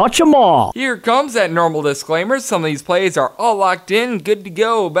to touch 'em all. Here comes that normal disclaimer. Some of these plays are all locked in, good to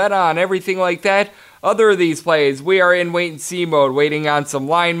go, bet on, everything like that. Other of these plays, we are in wait-and-see mode, waiting on some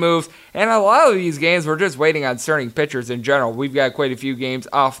line moves, and a lot of these games, we're just waiting on starting pitchers in general. We've got quite a few games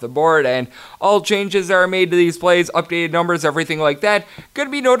off the board, and all changes that are made to these plays, updated numbers, everything like that, going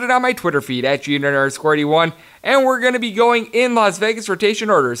to be noted on my Twitter feed, at @Junior_81, and we're going to be going in Las Vegas rotation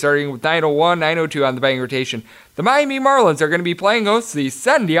order, starting with 901, 902 on the betting rotation. The Miami Marlins are going to be playing host to the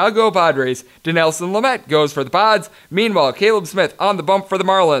San Diego Padres. Dinelson Lamet goes for the Pods. Meanwhile, Caleb Smith on the bump for the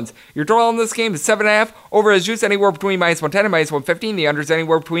Marlins. Your total in this game is 7.5. Over is juice anywhere between minus 110 and minus 115. The under is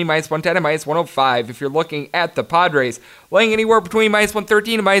anywhere between minus 110 and minus 105. If you're looking at the Padres, laying anywhere between minus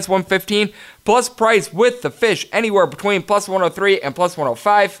 113 and minus 115. Plus price with the fish anywhere between plus 103 and plus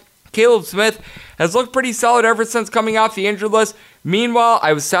 105. Caleb Smith has looked pretty solid ever since coming off the injured list. Meanwhile,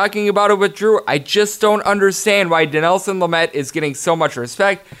 I was talking about it with Drew. I just don't understand why Dinelson Lamet is getting so much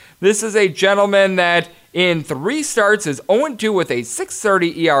respect. This is a gentleman that in 3 starts is 0-2 with a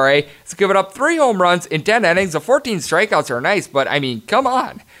 6.30 ERA. He's given up 3 home runs in 10 innings. The 14 strikeouts are nice, but I mean, come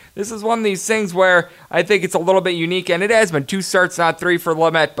on. This is one of these things where I think it's a little bit unique, and it has been 2 starts, not 3 for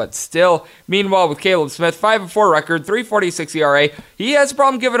Lamet, but still. Meanwhile, with Caleb Smith, 5-4 record, 3.46 ERA. He has a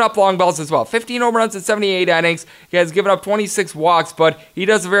problem giving up long balls as well. 15 home runs in 78 innings. He has given up 26 walks, but he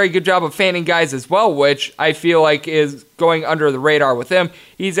does a very good job of fanning guys as well, which I feel like is going under the radar with him.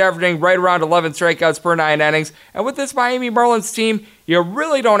 He's averaging right around 11 strikeouts per 9 innings. And with this Miami Marlins team, you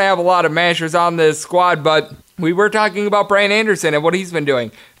really don't have a lot of mashers on this squad, but we were talking about Brian Anderson and what he's been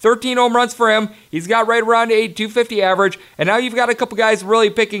doing. 13 home runs for him. He's got right around a 250 average. And now you've got a couple guys really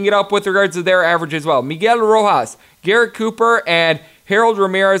picking it up with regards to their average as well. Miguel Rojas, Garrett Cooper, and Harold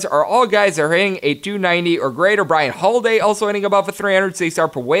Ramirez are all guys that are hitting a 290 or greater. Brian Holiday also hitting above a 300. Cesar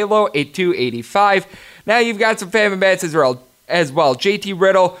Puello, a 285. Now you've got some family bats as well. JT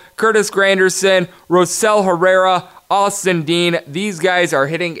Riddle, Curtis Granderson, Rosel Herrera, Austin Dean. These guys are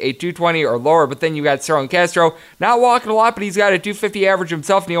hitting a 220 or lower, but then you got Sterling Castro, not walking a lot, but he's got a 250 average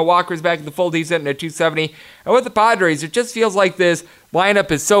himself. Neil Walker's back in the fold, he's hitting a 270. And with the Padres, it just feels like this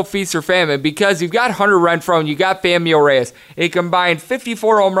lineup is so feast or famine because you've got Hunter Renfroe and you got Famio Reyes. A combined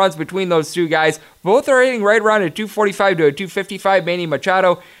 54 home runs between those two guys. Both are hitting right around a 245 to a 255. Manny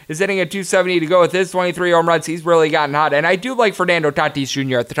Machado is hitting a 270 to go with his 23 home runs. He's really gotten hot. And I do like Fernando Tatis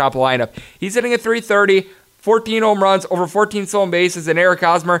Jr. at the top of the lineup. He's hitting a 330. 14 home runs, over 14 stolen bases, and Eric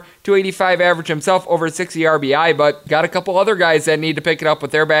Hosmer, 285 average himself, over 60 RBI, but got a couple other guys that need to pick it up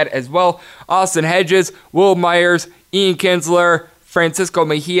with their bat as well. Austin Hedges, Will Myers, Ian Kinsler, Francisco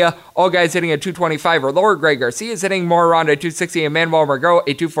Mejia, all guys hitting a 225 or lower. Greg Garcia is hitting more around a 260, and Manuel Margot,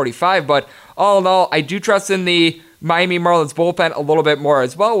 a 245, but all in all, I do trust in the Miami Marlins bullpen a little bit more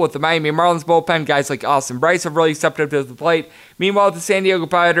as well. With the Miami Marlins bullpen, guys like Austin Bryce have really stepped up to the plate. Meanwhile, with the San Diego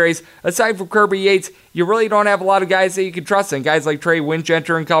Padres, aside from Kirby Yates, you really don't have a lot of guys that you can trust in. Guys like Trey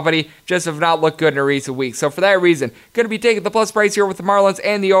Winchester and company just have not looked good in recent weeks. So for that reason, going to be taking the plus price here with the Marlins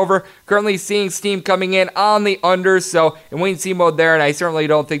and the over. Currently seeing steam coming in on the unders, so in wait-and-see mode there, and I certainly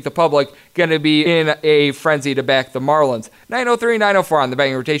don't think the public going to be in a frenzy to back the Marlins. 903, 904 on the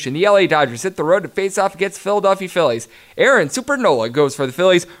betting rotation. The LA Dodgers hit the road to face off against Philadelphia Phillies. Aaron Supernola goes for the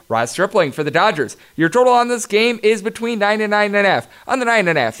Phillies. Ross Stripling for the Dodgers. Your total on this game is between 9 and 9.5. On the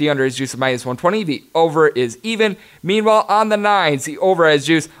 9.5, the under is juice of minus 120. The over is even. Meanwhile, on the 9s, the over has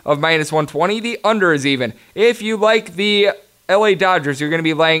juice of minus 120. The under is even. If you like the LA Dodgers, you're going to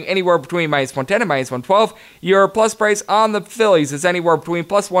be laying anywhere between minus 110 and minus 112. Your plus price on the Phillies is anywhere between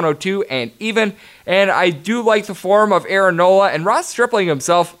plus 102 and even. And I do like the form of Aaron Nola, and Ross Stripling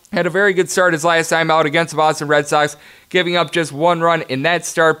himself had a very good start his last time out against the Boston Red Sox, giving up just one run in that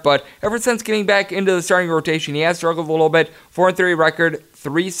start. But ever since getting back into the starting rotation, he has struggled a little bit. 4-3 record,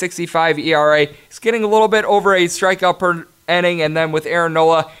 3.65 ERA. He's getting a little bit over a strikeout per inning, and then with Aaron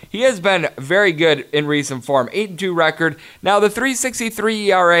Nola, he has been very good in recent form. 8-2 record. Now the 3.63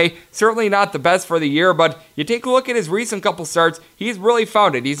 ERA, certainly not the best for the year, but you take a look at his recent couple starts, he's really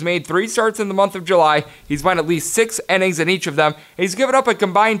found it. He's made 3 starts in the month of July. He's won at least 6 innings in each of them. He's given up a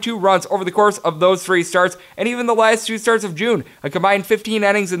combined 2 runs over the course of those 3 starts, and even the last 2 starts of June, a combined 15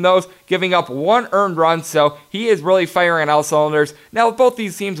 innings in those, giving up 1 earned run, so he is really firing on all cylinders. Now with both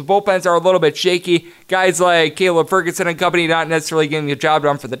these teams, the bullpens are a little bit shaky. Guys like Caleb Ferguson and company not necessarily getting the job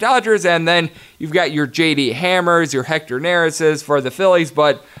done for the Dodgers, and then you've got your J.D. Hammers, your Hector Neris's for the Phillies,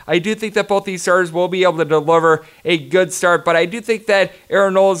 but I do think that both these starters will be able to deliver a good start, but I do think that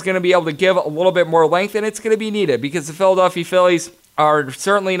Aaron Nola is going to be able to give a little bit more length, and it's going to be needed because the Philadelphia Phillies are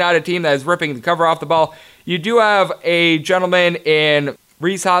certainly not a team that is ripping the cover off the ball. You do have a gentleman in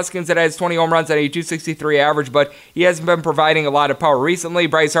Rhys Hoskins that has 20 home runs at a 263 average, but he hasn't been providing a lot of power recently.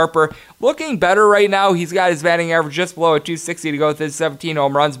 Bryce Harper looking better right now. He's got his batting average just below a 260 to go with his 17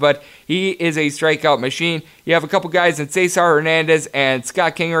 home runs, but he is a strikeout machine. You have a couple guys in Cesar Hernandez and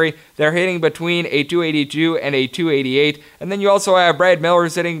Scott Kingery. They're hitting between a 282 and a 288. And then you also have Brad Miller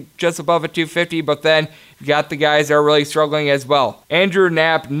sitting just above a 250, but then you've got the guys that are really struggling as well. Andrew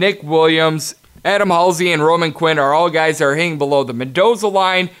Knapp, Nick Williams, Adam Halsey and Roman Quinn are all guys that are hitting below the Mendoza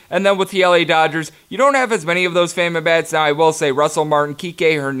line. And then with the LA Dodgers, you don't have as many of those famous bats. Now, I will say Russell Martin,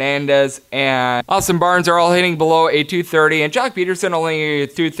 Kike Hernandez, and Austin Barnes are all hitting below a 230. And Jock Peterson only a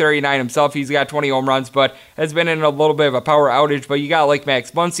 239 himself. He's got 20 home runs, but has been in a little bit of a power outage. But you got like Max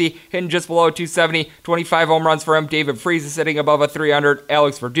Muncy hitting just below 270, 25 home runs for him. David Freese is hitting above a 300.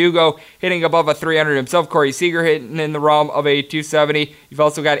 Alex Verdugo hitting above a 300 himself. Corey Seager hitting in the realm of a 270. You've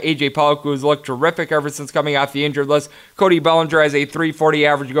also got AJ Pollock, who's looked terrific ever since coming off the injured list. Cody Bellinger has a 340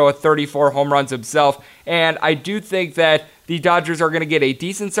 average to go with 34 home runs himself. And I do think that the Dodgers are going to get a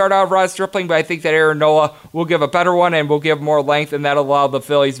decent start out of Ross Stripling, but I think that Aaron Nola will give a better one and will give more length, and that'll allow the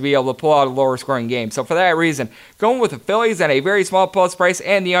Phillies to be able to pull out a lower scoring game. So for that reason, going with the Phillies at a very small plus price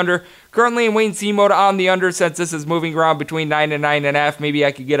and the under. Currently in wait-and-see mode on the under, since this is moving around between 9 and 9.5. Maybe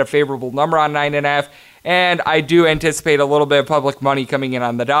I could get a favorable number on 9.5. And I do anticipate a little bit of public money coming in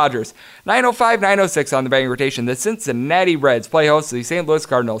on the Dodgers. 905, 906 on the betting rotation. The Cincinnati Reds play host to the St. Louis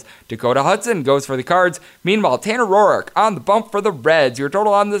Cardinals. Dakota Hudson goes for the Cards. Meanwhile, Tanner Roark on the bump for the Reds. Your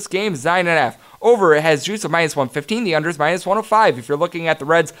total on this game is 9.5. Over, it has juice of minus 115. The under is minus 105. If you're looking at the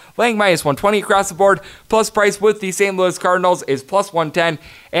Reds, laying minus 120 across the board. Plus price with the St. Louis Cardinals is plus 110.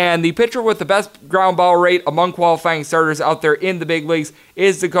 And the pitcher with the best ground ball rate among qualifying starters out there in the big leagues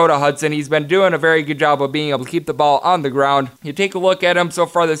is Dakota Hudson. He's been doing a very good job of being able to keep the ball on the ground. You take a look at him so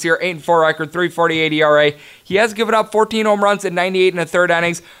far this year, 8-4 record, 3.48 ERA. He has given up 14 home runs in 98 1/3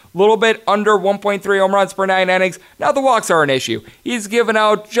 innings. a little bit under 1.3 home runs per 9 innings. Now the walks are an issue. He's given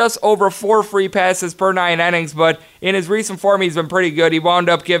out just over 4 free passes per 9 innings, but in his recent form, he's been pretty good. He wound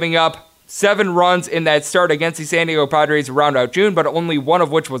up giving up 7 runs in that start against the San Diego Padres around out June, but only 1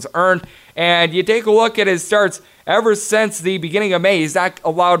 of which was earned. And you take a look at his starts, ever since the beginning of May, he's not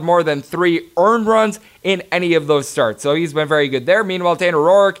allowed more than 3 earned runs in any of those starts. So he's been very good there. Meanwhile, Tanner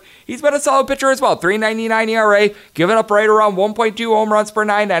Roark, he's been a solid pitcher as well. 3.99 ERA, giving up right around 1.2 home runs per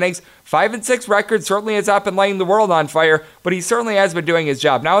 9 innings. 5-6 record certainly has not been lighting the world on fire, but he certainly has been doing his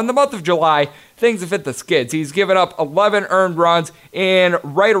job. Now, in the month of July, things have hit the skids. He's given up 11 earned runs in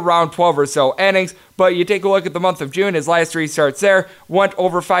right around 12 or so innings. But you take a look at the month of June, his last 3 starts there went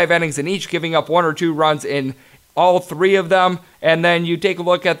over 5 innings in each, giving up 1 or 2 runs in all 3 of them. And then you take a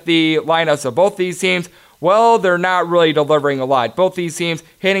look at the lineups of both these teams. Well, they're not really delivering a lot. Both these teams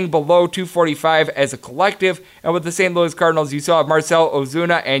hitting below 245 as a collective. And with the St. Louis Cardinals, you still have Marcell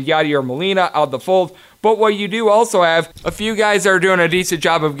Ozuna and Yadier Molina out of the fold. But what you do also have, a few guys that are doing a decent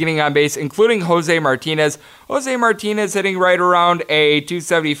job of getting on base, including Jose Martinez. Jose Martinez hitting right around a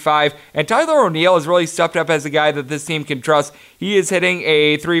 275, and Tyler O'Neill has really stepped up as a guy that this team can trust. He is hitting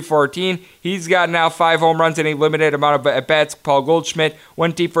a 314. He's got now 5 home runs in a limited amount of at-bats. Paul Goldschmidt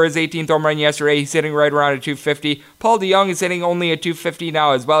went deep for his 18th home run yesterday. He's hitting right around a 250. Paul DeJong is hitting only a 250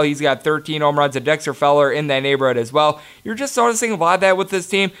 now as well. He's got 13 home runs, and Dexter Feller in that neighborhood as well. You're just noticing a lot of that with this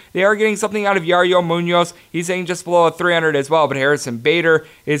team. They are getting something out of Yario Munoz. He's hitting just below a 300 as well, but Harrison Bader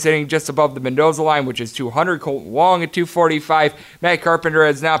is hitting just above the Mendoza line, which is 200. Colton Wong at 245. Matt Carpenter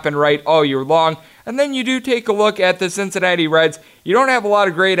has not been right all year long. And then you do take a look at the Cincinnati Reds. You don't have a lot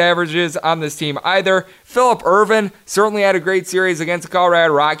of great averages on this team either. Phillip Ervin certainly had a great series against the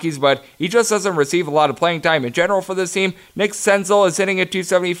Colorado Rockies, but he just doesn't receive a lot of playing time in general for this team. Nick Senzel is hitting at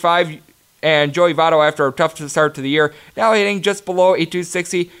 275. And Joey Votto, after a tough start to the year, now hitting just below a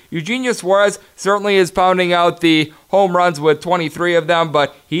 260. Eugenio Suarez certainly is pounding out the home runs with 23 of them,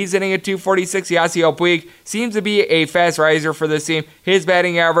 but he's hitting at 246. Yasiel Puig seems to be a fast riser for this team. His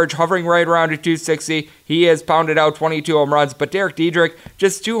batting average hovering right around at 260. He has pounded out 22 home runs, but Derek Diedrich,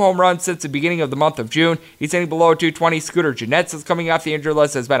 just 2 home runs since the beginning of the month of June. He's hitting below 220. Scooter Gennett is coming off the injured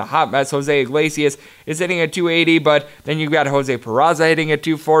list, has been a hot mess. Jose Iglesias is hitting at 280, but then you've got Jose Peraza hitting at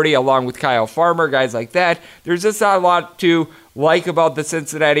 240, along with Kyle Farmer, guys like that. There's just not a lot to like about the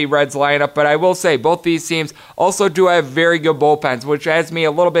Cincinnati Reds lineup, but I will say both these teams also do have very good bullpens, which has me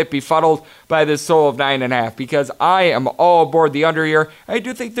a little bit befuddled by this total of 9.5, because I am all aboard the under here. I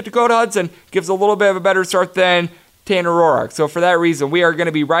do think that Dakota Hudson gives a little bit of a better start than Tanner Roark. So for that reason, we are going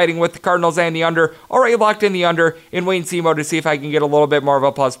to be riding with the Cardinals and the under. Already locked in the under in wait and see mode to see if I can get a little bit more of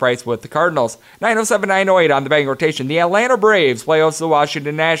a plus price with the Cardinals. 907, 908 on the betting rotation. The Atlanta Braves play host to the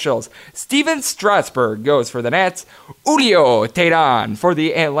Washington Nationals. Steven Strasburg goes for the Nats. Julio Teheran for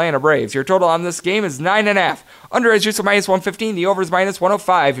the Atlanta Braves. Your total on this game is 9.5. Under is just a minus 115. The over is minus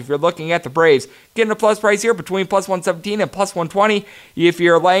 105. If you're looking at the Braves, getting a plus price here between plus 117 and plus 120. If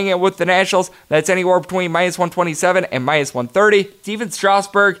you're laying it with the Nationals, that's anywhere between minus 127 and minus 130. Steven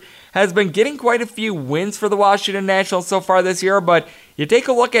Strasburg has been getting quite a few wins for the Washington Nationals so far this year, but you take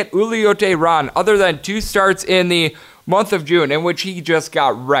a look at Julio Teheran, other than 2 starts in the month of June in which he just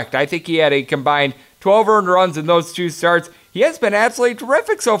got wrecked. I think he had a combined 12 earned runs in those 2 starts. He has been absolutely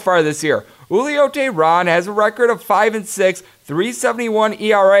terrific so far this year. Julio Teheran has a record of 5-6, 3.71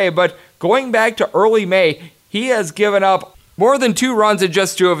 ERA, but going back to early May, he has given up more than 2 runs in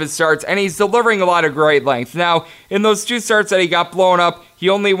just 2 of his starts, and he's delivering a lot of great length. Now, in those 2 starts that he got blown up, he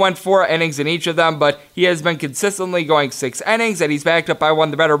only went 4 innings in each of them, but he has been consistently going 6 innings, and he's backed up by one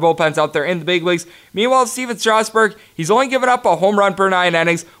of the better bullpens out there in the big leagues. Meanwhile, Steven Strasburg, he's only given up a home run per 9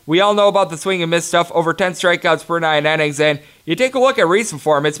 innings. We all know about the swing and miss stuff, over 10 strikeouts per 9 innings, and you take a look at recent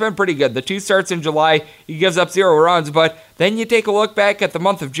form, it's been pretty good. The 2 starts in July, he gives up 0 runs, but then you take a look back at the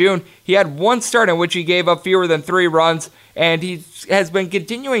month of June, he had 1 start in which he gave up fewer than 3 runs, and he has been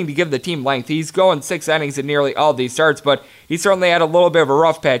continuing to give the team length. He's going 6 innings in nearly all these starts, but he certainly had a little bit of a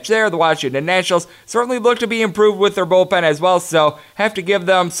rough patch there. The Washington Nationals certainly look to be improved with their bullpen as well, so have to give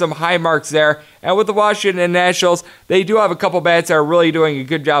them some high marks there. And with the Washington Nationals, they do have a couple bats that are really doing a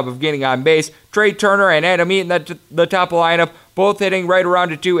good job of getting on base. Trey Turner and Adam Eaton at the top of the lineup, both hitting right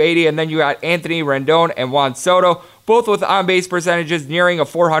around a 280, and then you got Anthony Rendon and Juan Soto, both with on-base percentages nearing a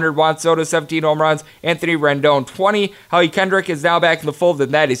 400. Juan Soto, 17 home runs. Anthony Rendon, 20. Howie Kendrick is now back in the fold,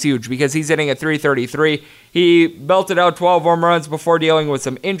 and that is huge because he's hitting at 333. He belted out 12 home runs before dealing with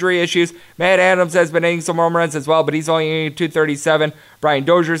some injury issues. Matt Adams has been hitting some home runs as well, but he's only hitting at 237. Brian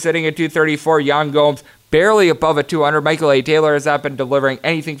Dozier's hitting at 234. Yan Gomes barely above a 200. Michael A. Taylor has not been delivering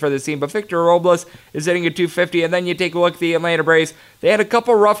anything for this team, but Victor Robles is hitting a 250. And then you take a look at the Atlanta Braves. They had a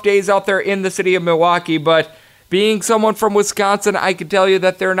couple rough days out there in the city of Milwaukee, but being someone from Wisconsin, I can tell you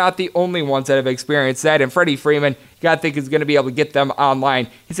that they're not the only ones that have experienced that. And Freddie Freeman, you got to think is going to be able to get them online.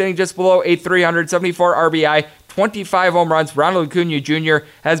 He's hitting just below a 374 RBI, 25 home runs. Ronald Acuna Jr.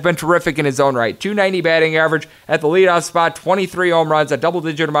 has been terrific in his own right. 290 batting average at the leadoff spot, 23 home runs, a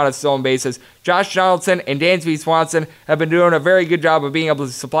double-digit amount of stolen bases. Josh Donaldson and Dansby Swanson have been doing a very good job of being able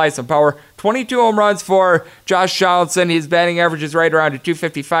to supply some power. 22 home runs for Josh Donaldson. His batting average is right around a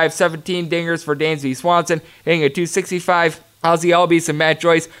 255. 17 dingers for Dansby Swanson, hitting a 265. Ozzie Albies and Matt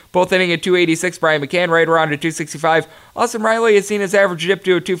Joyce both hitting at 286. Brian McCann right around a 265. Austin Riley has seen his average dip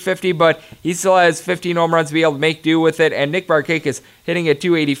to a 250, but he still has 15 home runs to be able to make do with it. And Nick Markakis hitting at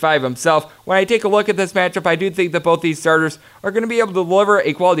 285 himself. When I take a look at this matchup, I do think that both these starters are going to be able to deliver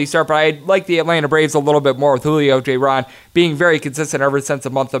a quality start, but I like the Atlanta Braves a little bit more with Julio J. being very consistent ever since the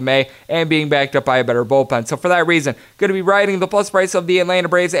month of May and being backed up by a better bullpen. So for that reason, going to be riding the plus price of the Atlanta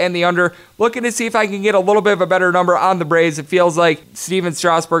Braves and the under, looking to see if I can get a little bit of a better number on the Braves. It feels like Steven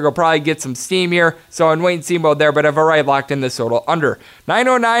Strasburg will probably get some steam here, so in wait-and-see mode there, but I've already locked in this total under.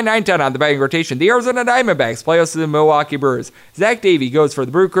 909, 910 on the betting rotation. The Arizona Diamondbacks play us to the Milwaukee Brewers. Zach Davey goes for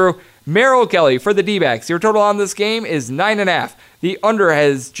the Brew Crew. Merrill Kelly for the D-backs. Your total on this game is 9.5. The under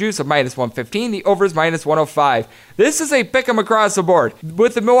has juice of minus 115. The over is minus 105. This is a pick 'em across the board.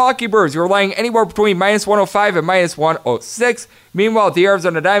 With the Milwaukee Brewers, you're laying anywhere between minus 105 and minus 106. Meanwhile, the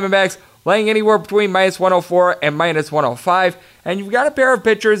Arizona Diamondbacks laying anywhere between minus 104 and minus 105. And you've got a pair of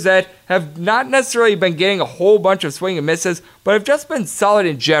pitchers that have not necessarily been getting a whole bunch of swing and misses, but have just been solid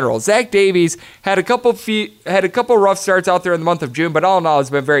in general. Zach Davies had a couple rough starts out there in the month of June, but all in all has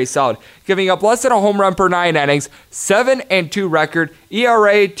been very solid, giving up less than a home run per 9 innings, 7-2 record,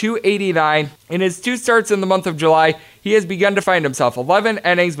 ERA 2.89. In his 2 starts in the month of July, he has begun to find himself. 11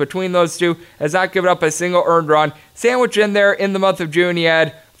 innings between those two, has not given up a single earned run. Sandwich in there in the month of June, he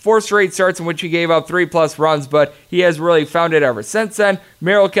had 4 straight starts in which he gave up 3+ runs, but he has really found it ever since then.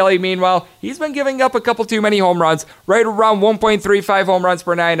 Merrill Kelly, meanwhile, he's been giving up a couple too many home runs, right around 1.35 home runs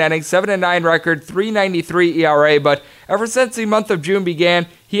per 9 innings, 7-9 record, 3.93 ERA, but ever since the month of June began,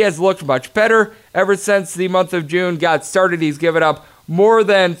 he has looked much better. Ever since the month of June got started, he's given up more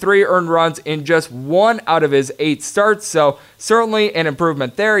than 3 earned runs in just 1 out of his 8 starts, so certainly an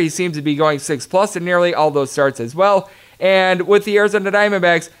improvement there. He seems to be going 6+ in nearly all those starts as well. And with the Arizona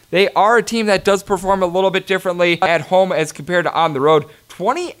Diamondbacks, they are a team that does perform a little bit differently at home as compared to on the road.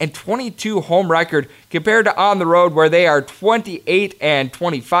 20-22 home record compared to on the road where they are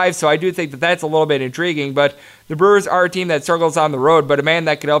 28-25. So I do think that that's a little bit intriguing. But the Brewers are a team that struggles on the road, but a man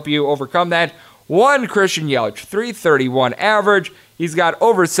that could help you overcome that. One, Christian Yelich, 331 average. He's got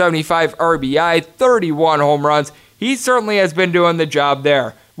over 75 RBI, 31 home runs. He certainly has been doing the job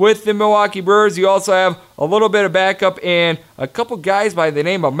there. With the Milwaukee Brewers, you also have a little bit of backup in a couple guys by the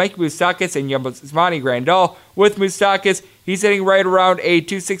name of Mike Moustakas and Yasmani Grandal. With Moustakas, he's hitting right around a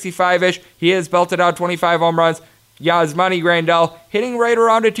 265-ish. He has belted out 25 home runs. Yasmani Grandal hitting right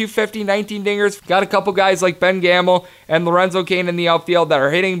around a 250, 19 dingers. Got a couple guys like Ben Gamble and Lorenzo Cain in the outfield that are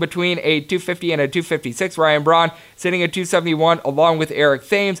hitting between a 250 and a 256. Ryan Braun sitting at 271 along with Eric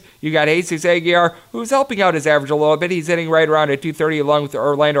Thames. You got Jesus Aguilar, who's helping out his average a little bit. He's hitting right around a 230 along with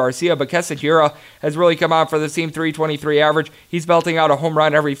Orlando Arcia, but Keston Hiura has really come on for this team, 323 average. He's belting out a home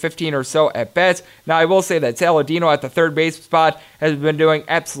run every 15 or so at bats. Now, I will say that Saladino at the third base spot has been doing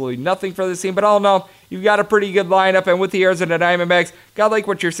absolutely nothing for this team, but all in all, you've got a pretty good lineup, and with the Arizona Diamondbacks, got like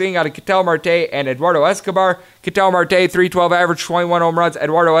what you're seeing out of Ketel Marte and Eduardo Escobar. Ketel Marte, 312 average, 21 home runs.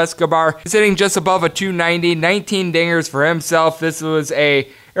 Eduardo Escobar is hitting just above a 290, 19 dingers for himself. This was a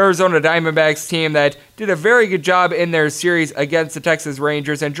Arizona Diamondbacks team that did a very good job in their series against the Texas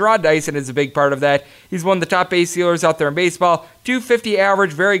Rangers, and Jarrod Dyson is a big part of that. He's one of the top base stealers out there in baseball. 250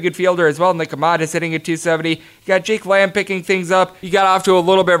 average, very good fielder as well. Nick Ahmad is hitting at 270. You got Jake Lamb picking things up. He got off to a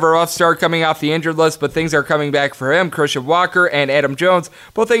little bit of a rough start coming off the injured list, but things are coming back for him. Christian Walker and Adam Jones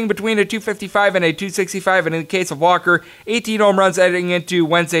both hitting between a 255 and a 265, and in the case of Walker, 18 home runs heading into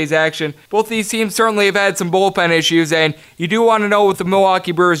Wednesday's action. Both these teams certainly have had some bullpen issues, and you do want to know with the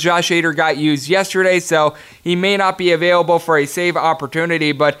Milwaukee Brewers, Josh Hader got used yesterday, so he may not be available for a save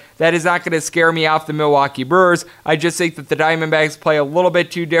opportunity, but that is not going to scare me off the Milwaukee Brewers. I just think that the Diamondbacks play a little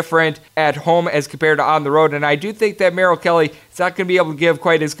bit too different at home as compared to on the road, and I do think that Merrill Kelly is not going to be able to give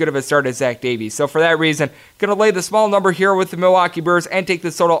quite as good of a start as Zach Davies. So for that reason, going to lay the small number here with the Milwaukee Brewers and take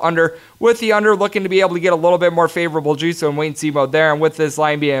the total under. With the under, looking to be able to get a little bit more favorable juice, so in wait-and-see mode there. And with this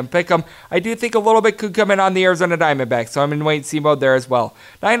line being pick'em, I do think a little bit could come in on the Arizona Diamondbacks, so I'm in wait-and-see mode there as well.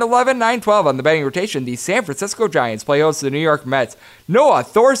 9-11, 9-12 on the betting rotation. The San Francisco Giants play host to the New York Mets. Noah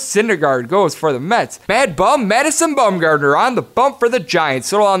Thor Syndergaard goes for the Mets. Mad Bum Madison Bumgarner on the bump for the Giants.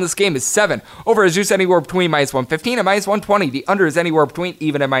 Total on this game is 7. Over is juice anywhere between -115 and -120. The under is anywhere between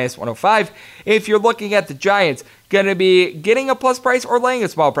even and -105. If you're looking at the Giants, going to be getting a plus price or laying a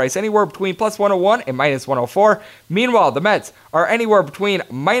small price, anywhere between +101 and -104. Meanwhile, the Mets are anywhere between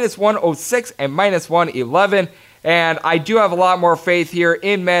 -106 and -111. And I do have a lot more faith here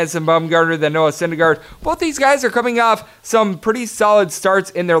in Madison Bumgarner than Noah Syndergaard. Both these guys are coming off some pretty solid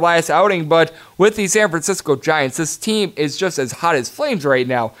starts in their last outing, but with the San Francisco Giants, this team is just as hot as flames right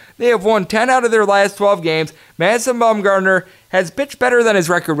now. They have won 10 out of their last 12 games. Madison Bumgarner has pitched better than his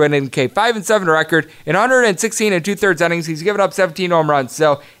record would indicate. 5-7 record in 116 and 2/3 innings. He's given up 17 home runs,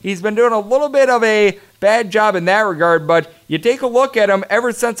 so he's been doing a little bit of a bad job in that regard, but you take a look at him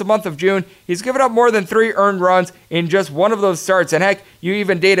ever since the month of June, he's given up more than 3 earned runs in just one of those starts, and heck, you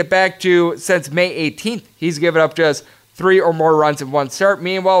even date it back to since May 18th, he's given up just 3 or more runs in one start.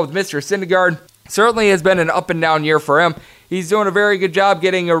 Meanwhile, with Mr. Syndergaard, certainly has been an up and down year for him. He's doing a very good job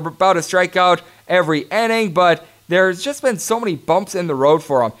getting about a strikeout every inning, but there's just been so many bumps in the road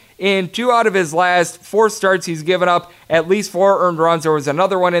for him. In 2 out of his last 4 starts, he's given up at least 4 earned runs. There was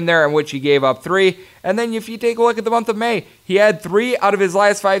another one in there in which he gave up 3. And then if you take a look at the month of May, he had 3 out of his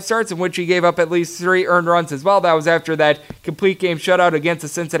last 5 starts in which he gave up at least 3 earned runs as well. That was after that complete game shutout against the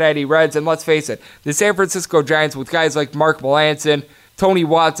Cincinnati Reds. And let's face it, the San Francisco Giants with guys like Mark Melancon, Tony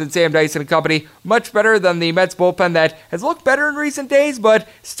Watson, Sam Dyson and company, much better than the Mets bullpen that has looked better in recent days, but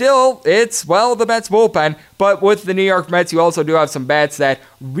still, it's, well, the Mets bullpen. But with the New York Mets, you also do have some bats that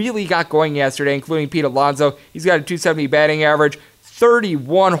really got going yesterday, including Pete Alonso. He's got a .270 batting average,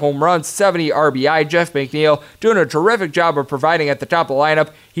 31 home runs, 70 RBI. Jeff McNeil doing a terrific job of providing at the top of the lineup.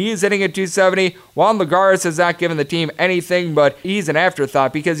 He is hitting at .270. Juan Lagares has not given the team anything, but he's an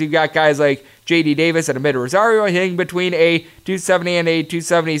afterthought because you've got guys like J.D. Davis and Amid Rosario hitting between a .270 and a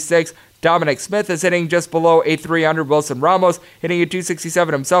 .276. Dominic Smith is hitting just below a .300. Wilson Ramos hitting a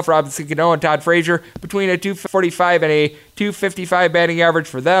 .267 himself. Robinson Cano and Todd Frazier between a .245 and a .255 batting average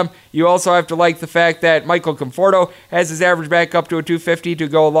for them. You also have to like the fact that Michael Conforto has his average back up to a .250 to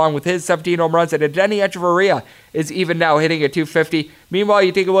go along with his 17 home runs, and Denny Echeverria is even now hitting a .250. Meanwhile,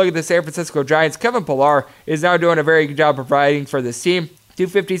 you take a look at the San Francisco Giants. Kevin Pillar is now doing a very good job providing for this team.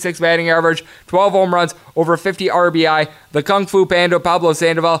 .256 batting average, 12 home runs, over 50 RBI. The Kung Fu Panda, Pablo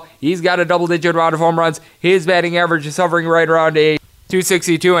Sandoval, he's got a double-digit amount of home runs. His batting average is hovering right around a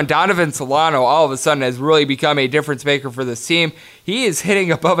 .262, and Donovan Solano all of a sudden has really become a difference maker for this team. He is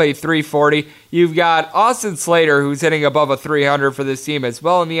hitting above a .340. You've got Austin Slater, who's hitting above a .300 for this team as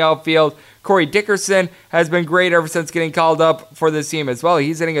well in the outfield. Corey Dickerson has been great ever since getting called up for this team as well.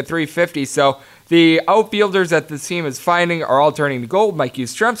 He's hitting a .350, so the outfielders that this team is finding are all turning to gold. Mike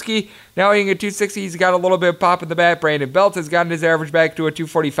Yastrzemski now hitting a .260. He's got a little bit of pop in the bat. Brandon Belt has gotten his average back to a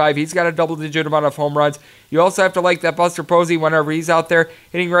 .245. He's got a double-digit amount of home runs. You also have to like that Buster Posey whenever he's out there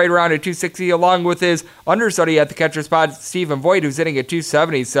hitting right around a .260, along with his understudy at the catcher spot, Stephen Voigt, who's hitting a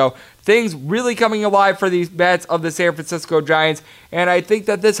 .270. So things really coming alive for these bats of the San Francisco Giants, and I think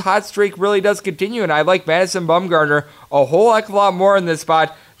that this hot streak really does continue, and I like Madison Bumgarner a whole heck of a lot more in this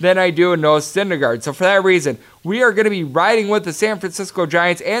spot than I do in Noah Syndergaard. So for that reason, we are going to be riding with the San Francisco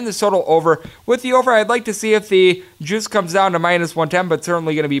Giants and the total over. With the over, I'd like to see if the juice comes down to -110, but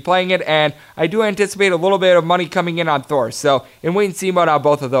certainly going to be playing it, and I do anticipate a little bit of money coming in on Thor. So in wait-and-see mode on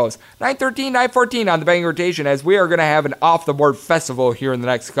both of those. 9-13, 9-14 on the betting rotation, as we are going to have an off-the-board festival here in the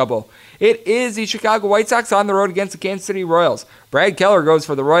next couple. It is the Chicago White Sox on the road against the Kansas City Royals. Brad Keller goes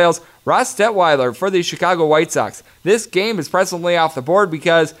for the Royals. Ross Detweiler for the Chicago White Sox. This game is presently off the board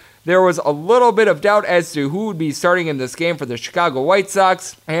because there was a little bit of doubt as to who would be starting in this game for the Chicago White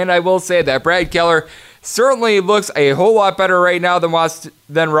Sox. And I will say that Brad Keller certainly looks a whole lot better right now than Ross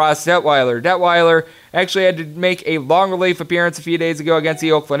Detweiler. Detweiler actually had to make a long relief appearance a few days ago against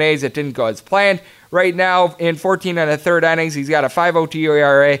the Oakland A's. It didn't go as planned. Right now, in 14 1/3 innings, he's got a 5.02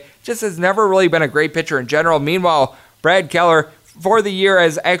 ERA. Just has never really been a great pitcher in general. Meanwhile, Brad Keller, for the year,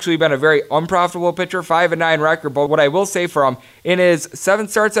 has actually been a very unprofitable pitcher, 5-9 record. But what I will say for him, in his 7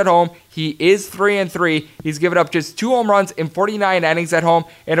 starts at home, he is 3-3. He's given up just 2 home runs in 49 innings at home,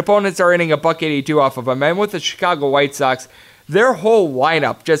 and opponents are hitting a $182 off of him. And with the Chicago White Sox, their whole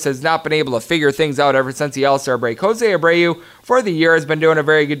lineup just has not been able to figure things out ever since the All-Star break. Jose Abreu, for the year, has been doing a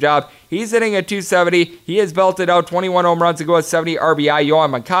very good job. He's hitting at 270. He has belted out 21 home runs to go with 70 RBI.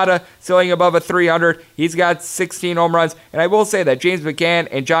 Yohan Moncada still hitting above a 300. He's got 16 home runs. And I will say that James McCann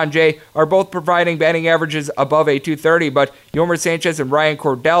and John Jay are both providing batting averages above a 230, but Yomer Sanchez and Ryan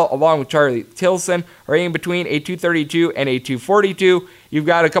Cordell, along with Charlie Tilson, are in between a 232 and a 242. You've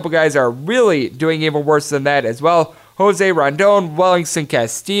got a couple guys that are really doing even worse than that as well. Jose Rondon, Wellington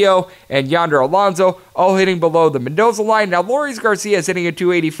Castillo, and Yonder Alonso all hitting below the Mendoza line. Now, Lourdes Garcia is hitting a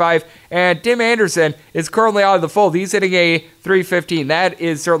 285, and Tim Anderson is currently out of the fold. He's hitting a 315. That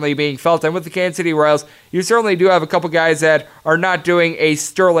is certainly being felt. And with the Kansas City Royals, you certainly do have a couple guys that are not doing a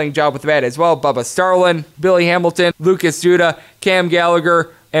sterling job with the bat as well. Bubba Starlin, Billy Hamilton, Lucas Duda, Cam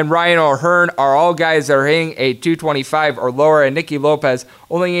Gallagher, and Ryan O'Hearn are all guys that are hitting a 225 or lower, and Nicky Lopez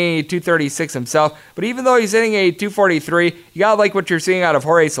only hitting a 236 himself. But even though he's hitting a 243, you gotta like what you're seeing out of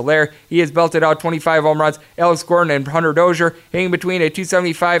Jorge Soler. He has belted out 25 home runs. Alex Gordon and Hunter Dozier hitting between a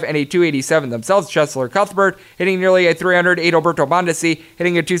 275 and a 287 themselves. Chesler Cuthbert hitting nearly a 300. Adalberto Mondesi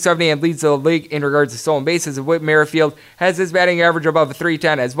hitting a 270 and leads the league in regards to stolen bases. And Whit Merrifield has his batting average above a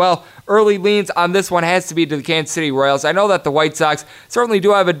 310 as well. Early leans on this one has to be to the Kansas City Royals. I know that the White Sox certainly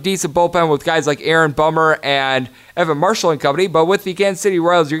do have a decent bullpen with guys like Aaron Bummer and Evan Marshall and company, but with the Kansas City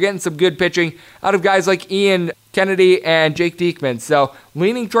Royals, you're getting some good pitching out of guys like Ian Kennedy and Jake Diekman. So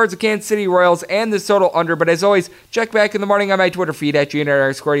leaning towards the Kansas City Royals and this total under, but as always, check back in the morning on my Twitter feed at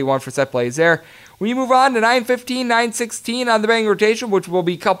 @GNR_81 for set plays there. We move on to 9:15, 9:16 on the betting rotation, which will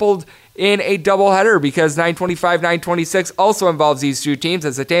be coupled in a doubleheader because 9:25, 9:26 also involves these two teams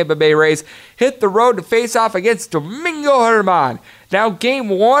as the Tampa Bay Rays hit the road to face off against Domingo Germán. Now, game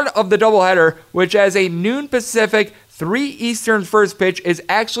one of the doubleheader, which has a noon Pacific, 3 Eastern first pitch, is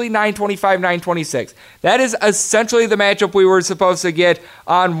actually 9:25, 9:26. That is essentially the matchup we were supposed to get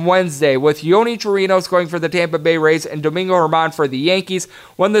on Wednesday, with Yoni Chirinos going for the Tampa Bay Rays and Domingo Germán for the Yankees.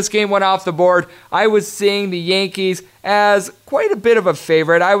 When this game went off the board, I was seeing the Yankees as quite a bit of a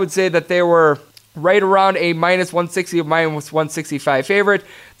favorite. I would say that they were right around a minus 160 to minus 165 favorite.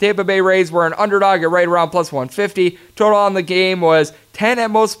 Tampa Bay Rays were an underdog at right around plus 150. Total on the game was 10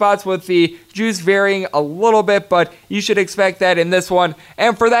 at most spots, with the juice varying a little bit, but you should expect that in this one.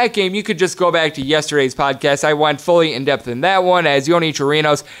 And for that game, you could just go back to yesterday's podcast. I went fully in depth in that one, as Yoni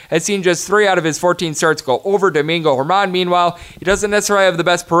Chirinos has seen just 3 out of his 14 starts go over Domingo Germán. Meanwhile, he doesn't necessarily have the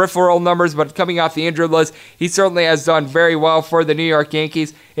best peripheral numbers, but coming off the injured list, he certainly has done very well for the New York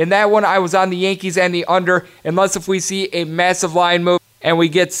Yankees. In that one, I was on the Yankees and the under, unless if we see a massive line move and we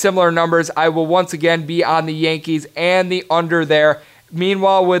get similar numbers, I will once again be on the Yankees and the under there.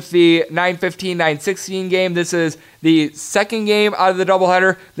 Meanwhile, with the 9:15, 9:16 game, this is the second game out of the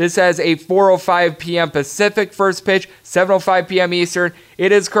doubleheader. This has a 4:05 p.m. Pacific first pitch, 7:05 p.m. Eastern.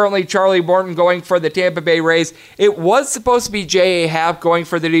 It is currently Charlie Morton going for the Tampa Bay Rays. It was supposed to be J.A. Happ going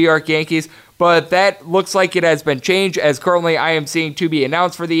for the New York Yankees, but that looks like it has been changed, as currently I am seeing to be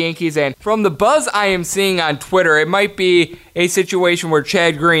announced for the Yankees. And from the buzz I am seeing on Twitter, it might be a situation where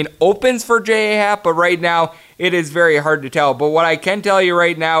Chad Green opens for J.A. Happ, but right now it is very hard to tell. But what I can tell you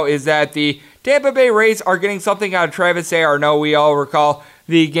right now is that the Tampa Bay Rays are getting something out of Travis Arno. We all recall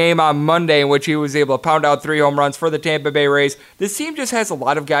the game on Monday in which he was able to pound out 3 home runs for the Tampa Bay Rays. This team just has a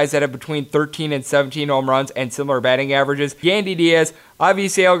lot of guys that have between 13 and 17 home runs and similar batting averages. Yandy Diaz,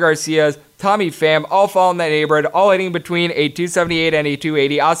 Avisail Garcia, Tommy Pham, all fall in that neighborhood, all hitting between a 278 and a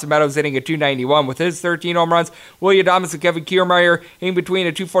 280. Austin Meadows hitting a 291 with his 13 home runs. William Adames and Kevin Kiermaier hitting between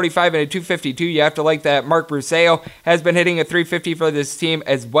a 245 and a 252. You have to like that. Mark Bruseo has been hitting a 350 for this team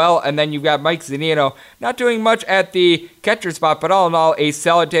as well. And then you've got Mike Zunino not doing much at the catcher spot, but all in all, a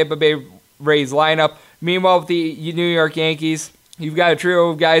solid Tampa Bay Rays lineup. Meanwhile, with the New York Yankees, you've got a trio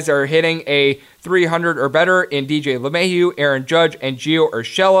of guys that are hitting a 300 or better in DJ LeMahieu, Aaron Judge, and Gio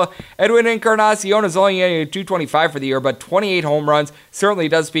Urshela. Edwin Encarnacion is only hitting a 225 for the year, but 28 home runs certainly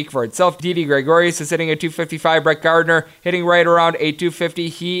does speak for itself. Didi Gregorius is hitting a 255. Brett Gardner hitting right around a 250.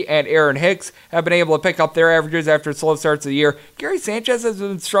 He and Aaron Hicks have been able to pick up their averages after slow starts of the year. Gary Sanchez has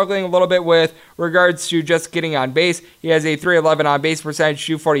been struggling a little bit with regards to just getting on base. He has a 311 on base percentage,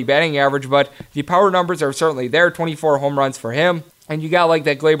 240 batting average, but the power numbers are certainly there. 24 home runs for him. And you got like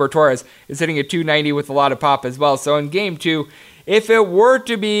that Gleyber Torres is hitting a 290 with a lot of pop as well. So in game 2, if it were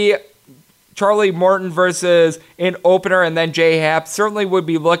to be Charlie Morton versus an opener and then J. Happ, certainly would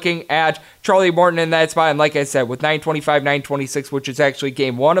be looking at Charlie Morton in that spot. And like I said, with 9:25, 9:26, which is actually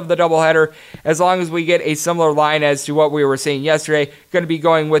game 1 of the doubleheader, as long as we get a similar line as to what we were seeing yesterday, going to be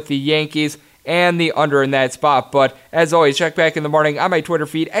going with the Yankees. and the under in that spot. But as always, check back in the morning on my Twitter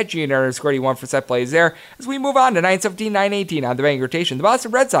feed at GN_81 for set plays there. As we move on to 9:17, 9:18 on the betting rotation, the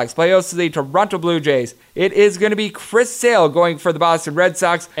Boston Red Sox play host to the Toronto Blue Jays. It is going to be Chris Sale going for the Boston Red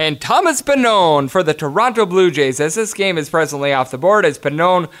Sox and Thomas Pannone for the Toronto Blue Jays, as this game is presently off the board, as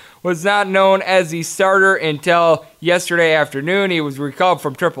Pannone was not known as the starter until yesterday afternoon. He was recalled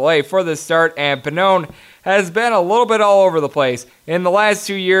from AAA for the start, and Pannone has been a little bit all over the place. In the last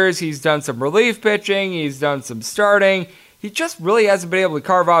 2 years, he's done some relief pitching, he's done some starting. He just really hasn't been able to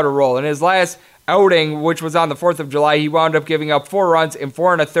carve out a role. In his last outing, which was on the 4th of July, he wound up giving up 4 runs in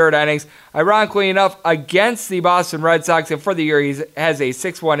 4 1/3 innings. Ironically enough, against the Boston Red Sox, and for the year, he has a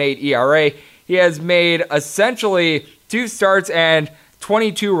 6.18 ERA. He has made essentially 2 starts and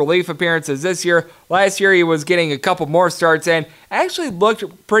 22 relief appearances this year. Last year, he was getting a couple more starts and actually looked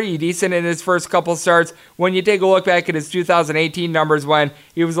pretty decent in his first couple starts. When you take a look back at his 2018 numbers, when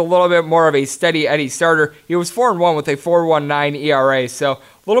he was a little bit more of a steady Eddie starter, he was 4-1 with a 4.19 ERA. So a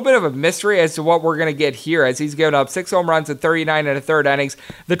little bit of a mystery as to what we're going to get here, as he's given up 6 home runs in 39 1/3 innings.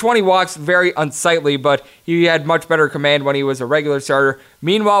 The 20 walks, very unsightly, but he had much better command when he was a regular starter.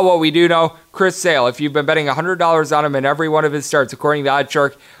 Meanwhile, what we do know, Chris Sale, if you've been betting $100 on him in every one of his starts, according to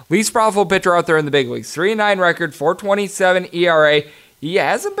OddsShark, least profitable pitcher out there in the big leagues. 3.9 record, 4.27 ERA. He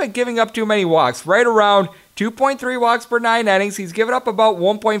hasn't been giving up too many walks, right around 2.3 walks per 9 innings. He's given up about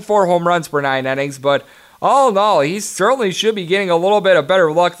 1.4 home runs per 9 innings, but all in all, he certainly should be getting a little bit of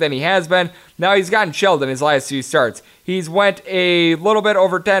better luck than he has been. Now, he's gotten shelled in his last 2 starts. He's went a little bit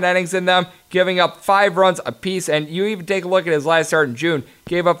over 10 innings in them, giving up 5 runs apiece, and you even take a look at his last start in June,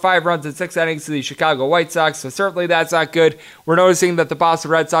 gave up 5 runs in 6 innings to the Chicago White Sox, so certainly that's not good. We're noticing that the Boston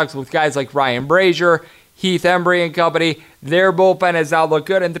Red Sox, with guys like Ryan Brazier, Heath Embry and company, their bullpen has not looked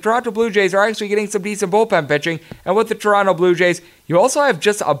good, and the Toronto Blue Jays are actually getting some decent bullpen pitching. And with the Toronto Blue Jays, you also have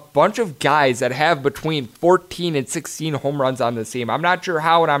just a bunch of guys that have between 14 and 16 home runs on this team. I'm not sure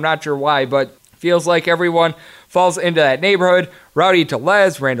how and I'm not sure why, but feels like everyone falls into that neighborhood. Rowdy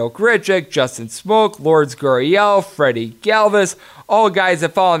Tellez, Randall Grichuk, Justin Smoke, Lourdes Gurriel, Freddie Galvis, all guys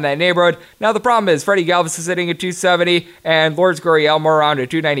that fall in that neighborhood. Now, the problem is Freddie Galvis is hitting a 270 and Lourdes Gurriel more around a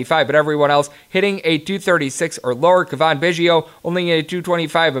 295, but everyone else hitting a 236 or lower. Kevon Biggio only a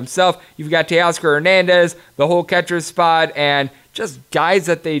 225 himself. You've got Teoscar Hernandez, the whole catcher spot, and just guys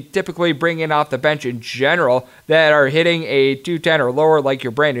that they typically bring in off the bench in general that are hitting a 210 or lower, like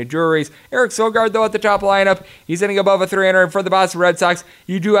your Brandon Drury's. Eric Sogard, though, at the top lineup, he's hitting above a 300. And for the Boston Red Sox,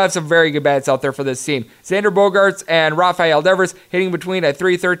 you do have some very good bats out there for this team. Xander Bogaerts and Rafael Devers hitting between a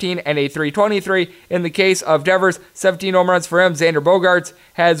 313 and a 323. In the case of Devers, 17 home runs for him. Xander Bogaerts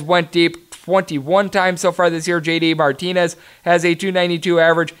has went deep 21 times so far this year. JD Martinez has a 292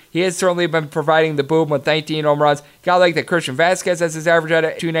 average. He has certainly been providing the boom with 19 home runs. Guy like that Christian Vasquez has his average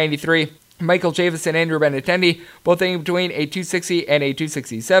at 293. Michael Chavis and Andrew Benintendi, both hitting between a 260 and a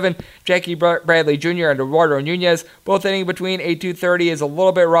 267. Jackie Bradley Jr. and Eduardo Nunez, both hitting between a 230 is a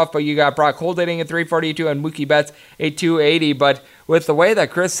little bit rough, but you got Brock Holt hitting a 342 and Mookie Betts a 280. But with the way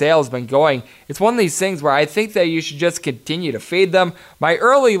that Chris Sale has been going, it's one of these things where I think that you should just continue to fade them. My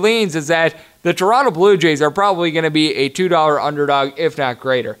early leans is that the Toronto Blue Jays are probably going to be a $2 underdog, if not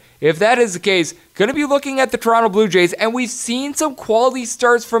greater. If that is the case, going to be looking at the Toronto Blue Jays, and we've seen some quality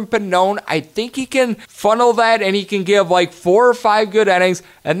starts from Pannone. I think he can funnel that, and he can give like 4 or 5 good innings,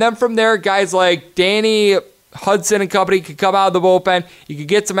 and then from there, guys like Danny Hudson and company could come out of the bullpen. You could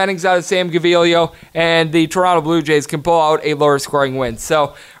get some innings out of Sam Gaviglio, and the Toronto Blue Jays can pull out a lower scoring win.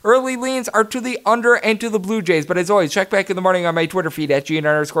 So early leans are to the under and to the Blue Jays, but as always, check back in the morning on my Twitter feed at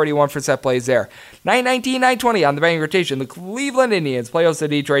GN_81 for set plays there. 9:19, 9:20 on the betting rotation. The Cleveland Indians play host the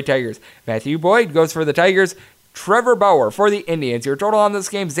Detroit Tigers. Matthew Boyd goes for the Tigers. Trevor Bauer for the Indians. Your total on this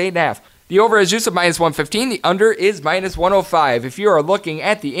game is 8.5. The over is juiced at -115. The under is -105. If you are looking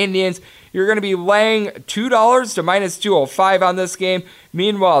at the Indians, you're going to be laying $2 to -205 on this game.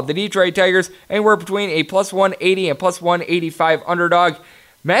 Meanwhile, the Detroit Tigers, anywhere between a +180 and +185 underdog.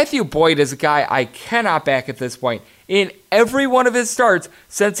 Matthew Boyd is a guy I cannot back at this point. In every one of his starts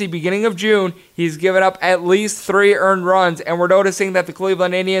since the beginning of June, he's given up at least 3 earned runs, and we're noticing that the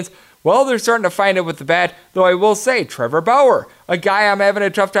Cleveland Indians, well, they're starting to find it with the bat, though I will say, Trevor Bauer, a guy I'm having a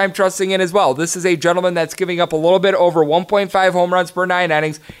tough time trusting in as well. This is a gentleman that's giving up a little bit over 1.5 home runs per 9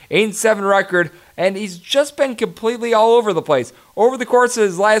 innings, 8-7 record, and he's just been completely all over the place. Over the course of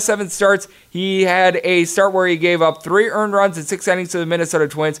his last 7 starts, he had a start where he gave up 3 earned runs in 6 innings to the Minnesota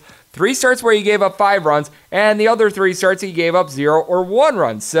Twins, 3 starts where he gave up 5 runs, and the other 3 starts he gave up 0 or 1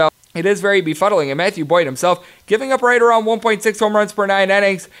 run. So it is very befuddling, and Matthew Boyd himself giving up right around 1.6 home runs per 9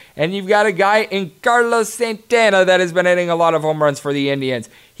 innings, and you've got a guy in Carlos Santana that has been hitting a lot of home runs for the Indians.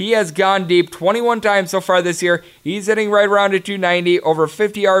 He has gone deep 21 times so far this year. He's hitting right around at 290, over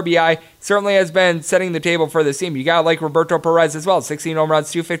 50 RBI. Certainly has been setting the table for this team. You got like Roberto Perez as well, 16 home runs,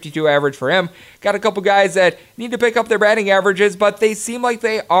 252 average for him. Got a couple guys that need to pick up their batting averages, but they seem like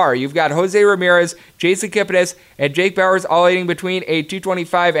they are. You've got Jose Ramirez, Jason Kipnis, and Jake Bauers all hitting between a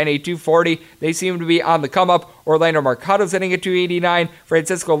 225 and a 240. They seem to be on the come up. Orlando Mercado's hitting at 289.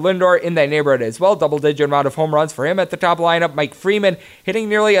 Francisco Lindor in that neighborhood as well. Double-digit amount of home runs for him at the top lineup. Mike Freeman hitting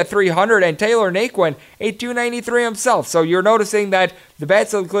nearly a 300, and Taylor Naquin a 293 himself. So you're noticing that the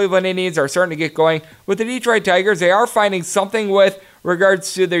bats of the Cleveland Indians are starting to get going. With the Detroit Tigers, they are finding something with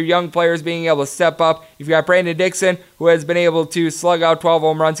regards to their young players being able to step up. You've got Brandon Dixon, who has been able to slug out 12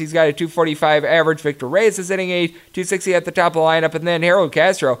 home runs. He's got a 245 average. Victor Reyes is hitting a 260 at the top of the lineup. And then Harold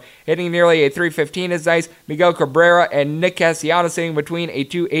Castro hitting nearly a 315 is nice. Miguel Cabrera and Nick Castellanos sitting between a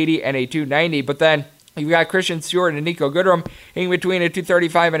 280 and a 290. But then you've got Christian Stewart and Nico Goodrum hitting between a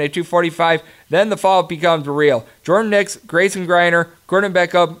 235 and a 245. Then the fall becomes real. Jordan Nix, Grayson Greiner, Gordon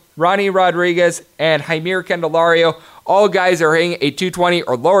Beckham, Ronnie Rodriguez, and Jaime Candelario. All guys are hitting a 220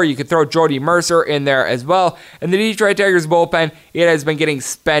 or lower. You could throw Jody Mercer in there as well. And the Detroit Tigers bullpen, it has been getting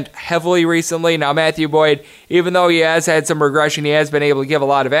spent heavily recently. Now, Matthew Boyd, even though he has had some regression, he has been able to give a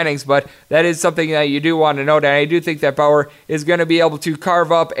lot of innings, but that is something that you do want to note. And I do think that Bauer is going to be able to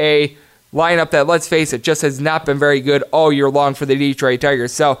carve up a lineup that, let's face it, just has not been very good all year long for the Detroit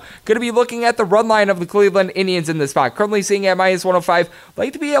Tigers. So, going to be looking at the run line of the Cleveland Indians in this spot. Currently seeing at minus 105.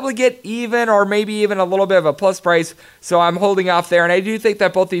 Like to be able to get even or maybe even a little bit of a plus price. So, I'm holding off there. And I do think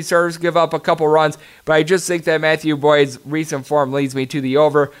that both these starters give up a couple runs. But I just think that Matthew Boyd's recent form leads me to the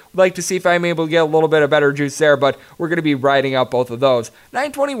over. Would like to see if I'm able to get a little bit of better juice there. But we're going to be riding out both of those.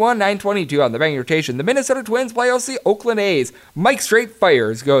 921, 922 on the betting rotation. The Minnesota Twins play the Oakland A's. Mike Straight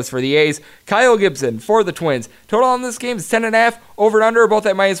fires goes for the A's. Kyle Gibson for the Twins. Total on this game is 10.5. Over and under, both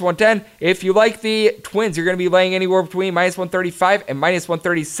at minus 110. If you like the Twins, you're going to be laying anywhere between minus 135 and minus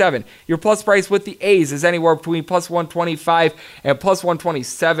 137. Your plus price with the A's is anywhere between plus 125 and plus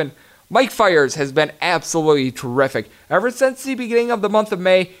 127. Mike Fiers has been absolutely terrific. Ever since the beginning of the month of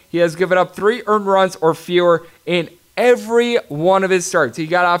May, he has given up 3 earned runs or fewer in every one of his starts. He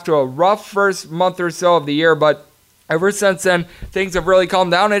got off to a rough first month or so of the year, but ever since then, things have really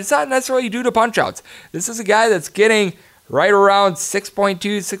calmed down, and it's not necessarily due to punch-outs. This is a guy that's getting right around 6.2,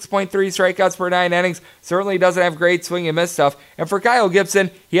 6.3 strikeouts per 9 innings. Certainly doesn't have great swing and miss stuff. And for Kyle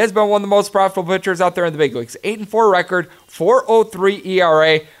Gibson, he has been one of the most profitable pitchers out there in the big leagues. 8-4 record, 4.03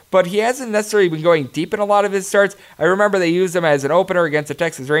 ERA. But he hasn't necessarily been going deep in a lot of his starts. I remember they used him as an opener against the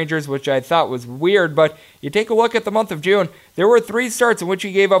Texas Rangers, which I thought was weird. But you take a look at the month of June, there were 3 starts in which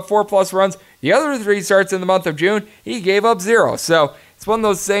he gave up 4+ runs. The other 3 starts in the month of June, he gave up 0. So it's one of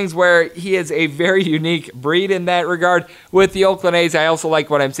those things where he is a very unique breed in that regard. With the Oakland A's, I also like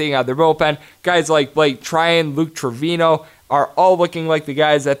what I'm seeing out of their bullpen. Guys like Blake Tryon, Luke Trevino are all looking like the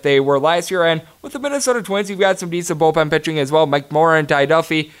guys that they were last year. And with the Minnesota Twins, you've got some decent bullpen pitching as well. Mike Moran, Ty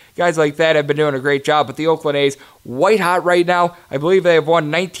Duffy, guys like that have been doing a great job. But the Oakland A's, white hot right now. I believe they have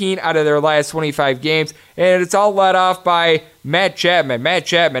won 19 out of their last 25 games. And it's all led off by Matt Chapman. Matt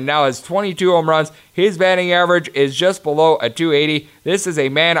Chapman now has 22 home runs. His batting average is just below a 280. This is a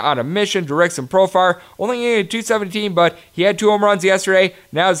man on a mission. Jurickson Profar only getting a 217, but he had 2 home runs yesterday.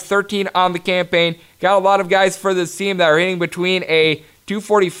 Now has 13 on the campaign. Got a lot of guys for this team that are hitting between a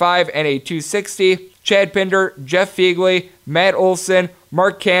 245 and a 260. Chad Pinder, Jeff Fegley, Matt Olson,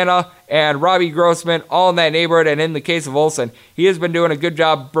 Mark Canha, and Robbie Grossman, all in that neighborhood. And in the case of Olson, he has been doing a good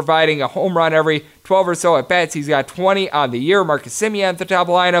job providing a home run every 12 or so at bats. He's got 20 on the year. Marcus Semien at the top of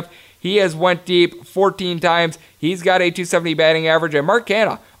the lineup. He has went deep 14 times. He's got a 270 batting average. And Mark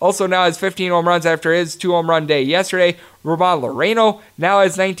Canha also now has 15 home runs after his 2-home run day yesterday. Roman Loreno now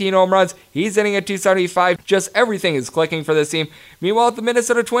has 19 home runs. He's hitting at 275. Just everything is clicking for this team. Meanwhile, at the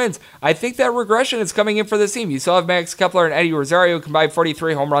Minnesota Twins, I think that regression is coming in for this team. You still have Max Kepler and Eddie Rosario combined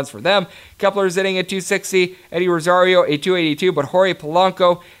 43 home runs for them. Kepler's hitting at 260. Eddie Rosario a 282. But Jorge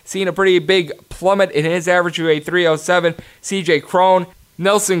Polanco seeing a pretty big plummet in his average to a 307. CJ Cron,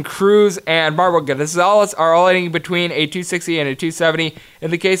 Nelson Cruz, and Marwell Gonzalez are all hitting between a 260 and a 270.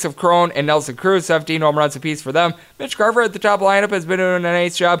 In the case of Cron and Nelson Cruz, 17 home runs apiece for them. Mitch Garver at the top lineup has been doing a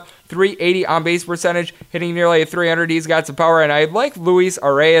nice job. 380 on base percentage, hitting nearly a 300. He's got some power, and I like Luis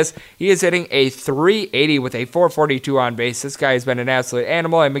Arias. He is hitting a 380 with a 442 on base. This guy has been an absolute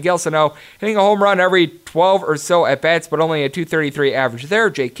animal. And Miguel Sano hitting a home run every 12 or so at bats, but only a 233 average there.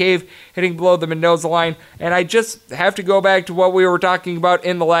 Jake Cave hitting below the Mendoza line. And I just have to go back to what we were talking about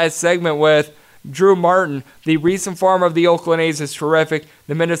in the last segment with Drew Martin. The recent form of the Oakland A's is terrific.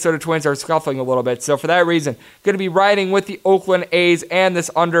 The Minnesota Twins are scuffling a little bit. So for that reason, going to be riding with the Oakland A's and this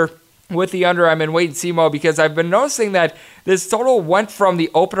under. With the under, I'm in wait-and-see mode because I've been noticing that this total went from the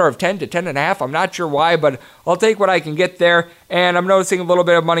opener of 10 to 10.5. I'm not sure why, but I'll take what I can get there. And I'm noticing a little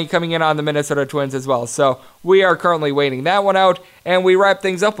bit of money coming in on the Minnesota Twins as well. So we are currently waiting that one out. And we wrap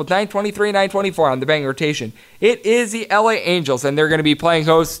things up with 923, 924 on the betting rotation. It is the LA Angels, and they're going to be playing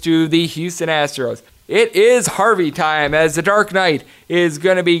host to the Houston Astros. It is Harvey time as the Dark Knight is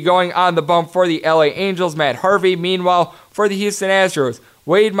going to be going on the bump for the LA Angels. Matt Harvey, meanwhile, for the Houston Astros,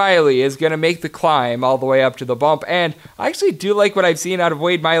 Wade Miley is going to make the climb all the way up to the bump, and I actually do like what I've seen out of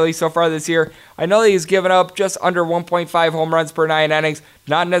Wade Miley so far this year. I know that he's given up just under 1.5 home runs per 9 innings,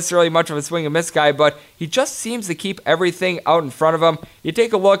 not necessarily much of a swing and miss guy, but he just seems to keep everything out in front of him. You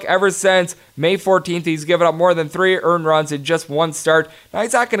take a look, ever since May 14th, he's given up more than 3 earned runs in just one start. Now,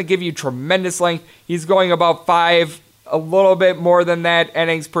 he's not going to give you tremendous length. He's going about 5, a little bit more than that,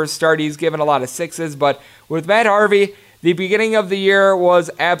 innings per start. He's given a lot of 6s, but with Matt Harvey, the beginning of the year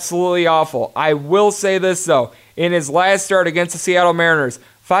was absolutely awful. I will say this, though. In his last start against the Seattle Mariners,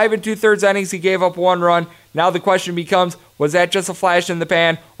 5 2/3 innings, he gave up 1 run. Now the question becomes, was that just a flash in the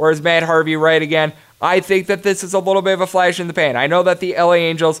pan, or is Matt Harvey right again? I think that this is a little bit of a flash in the pan. I know that the LA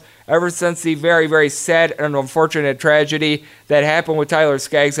Angels, ever since the very, very sad and unfortunate tragedy that happened with Tyler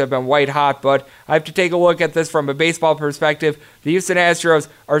Skaggs, have been white hot, but I have to take a look at this from a baseball perspective. The Houston Astros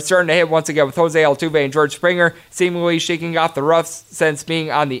are starting to hit once again with Jose Altuve and George Springer seemingly shaking off the rust since being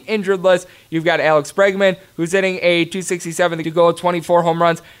on the injured list. You've got Alex Bregman, who's hitting a .267 to go, 24 home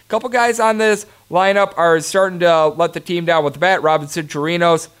runs. A couple guys on this lineup are starting to let the team down with the bat. Robinson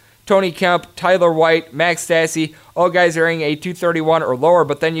Chirinos, Tony Kemp, Tyler White, Max Stassi, all guys are hitting a .231 or lower,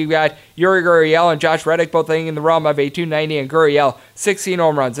 but then you got Yuri Gurriel and Josh Reddick both hitting in the realm of a .290, and Gurriel, 16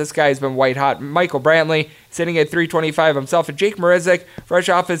 home runs. This guy's been white hot. Michael Brantley sitting at .325 himself, and Jake Marisnick, fresh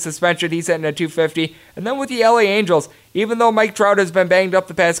off his suspension, he's hitting at .250. And then with the LA Angels, even though Mike Trout has been banged up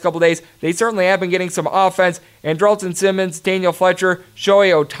the past couple days, they certainly have been getting some offense. And Andrelton Simmons, Daniel Fletcher,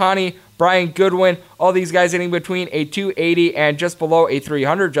 Shohei Ohtani, Brian Goodwin, all these guys hitting between a .280 and just below a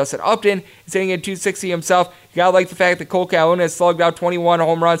 .300. Justin Upton is hitting at .260 himself. You gotta like the fact that Cole Calhoun has slugged out 21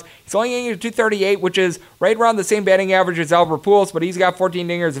 home runs. He's only hitting at .238, which is right around the same batting average as Albert Pujols, but he's got 14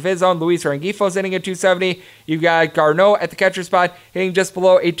 dingers of his own. Luis Rengifo's hitting at .270. You've got Garneau at the catcher spot hitting just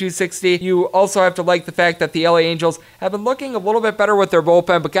below a .260. You also have to like the fact that the LA Angels have been looking a little bit better with their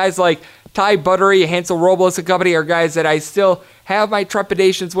bullpen, but guys like Ty Buttery, Hansel Robles and company are guys that I still have my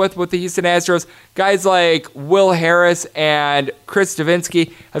trepidations with the Houston Astros. Guys like Will Harris and Chris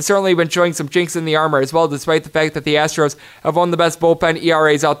Davinsky have certainly been showing some chinks in the armor as well, despite the fact that the Astros have one of the best bullpen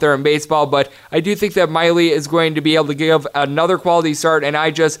ERAs out there in baseball. But I do think that Miley is going to be able to give another quality start, and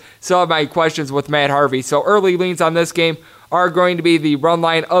I just still have my questions with Matt Harvey. So early leans on this game are going to be the run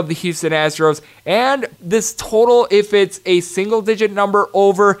line of the Houston Astros. And this total, if it's a single-digit number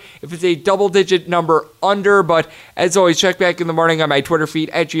over, if it's a double-digit number under. But as always, check back in the morning on my Twitter feed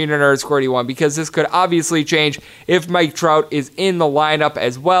at @Junior_81, because this could obviously change if Mike Trout is in the lineup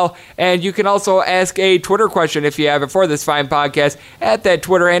as well. And you can also ask a Twitter question if you have it for this fine podcast at that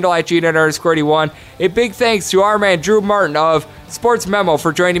Twitter handle at Junior_81. A big thanks to our man Drew Martin of Sports Memo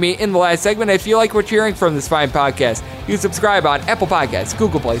for joining me in the last segment. If you like what you're hearing from this fine podcast, you can subscribe on Apple Podcasts,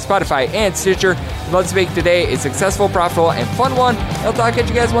 Google Play, Spotify, and Stitcher. And let's make today a successful, profitable, and fun one. I'll talk at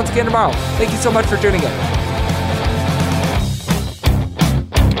you guys once again tomorrow. Thank you so much for tuning in.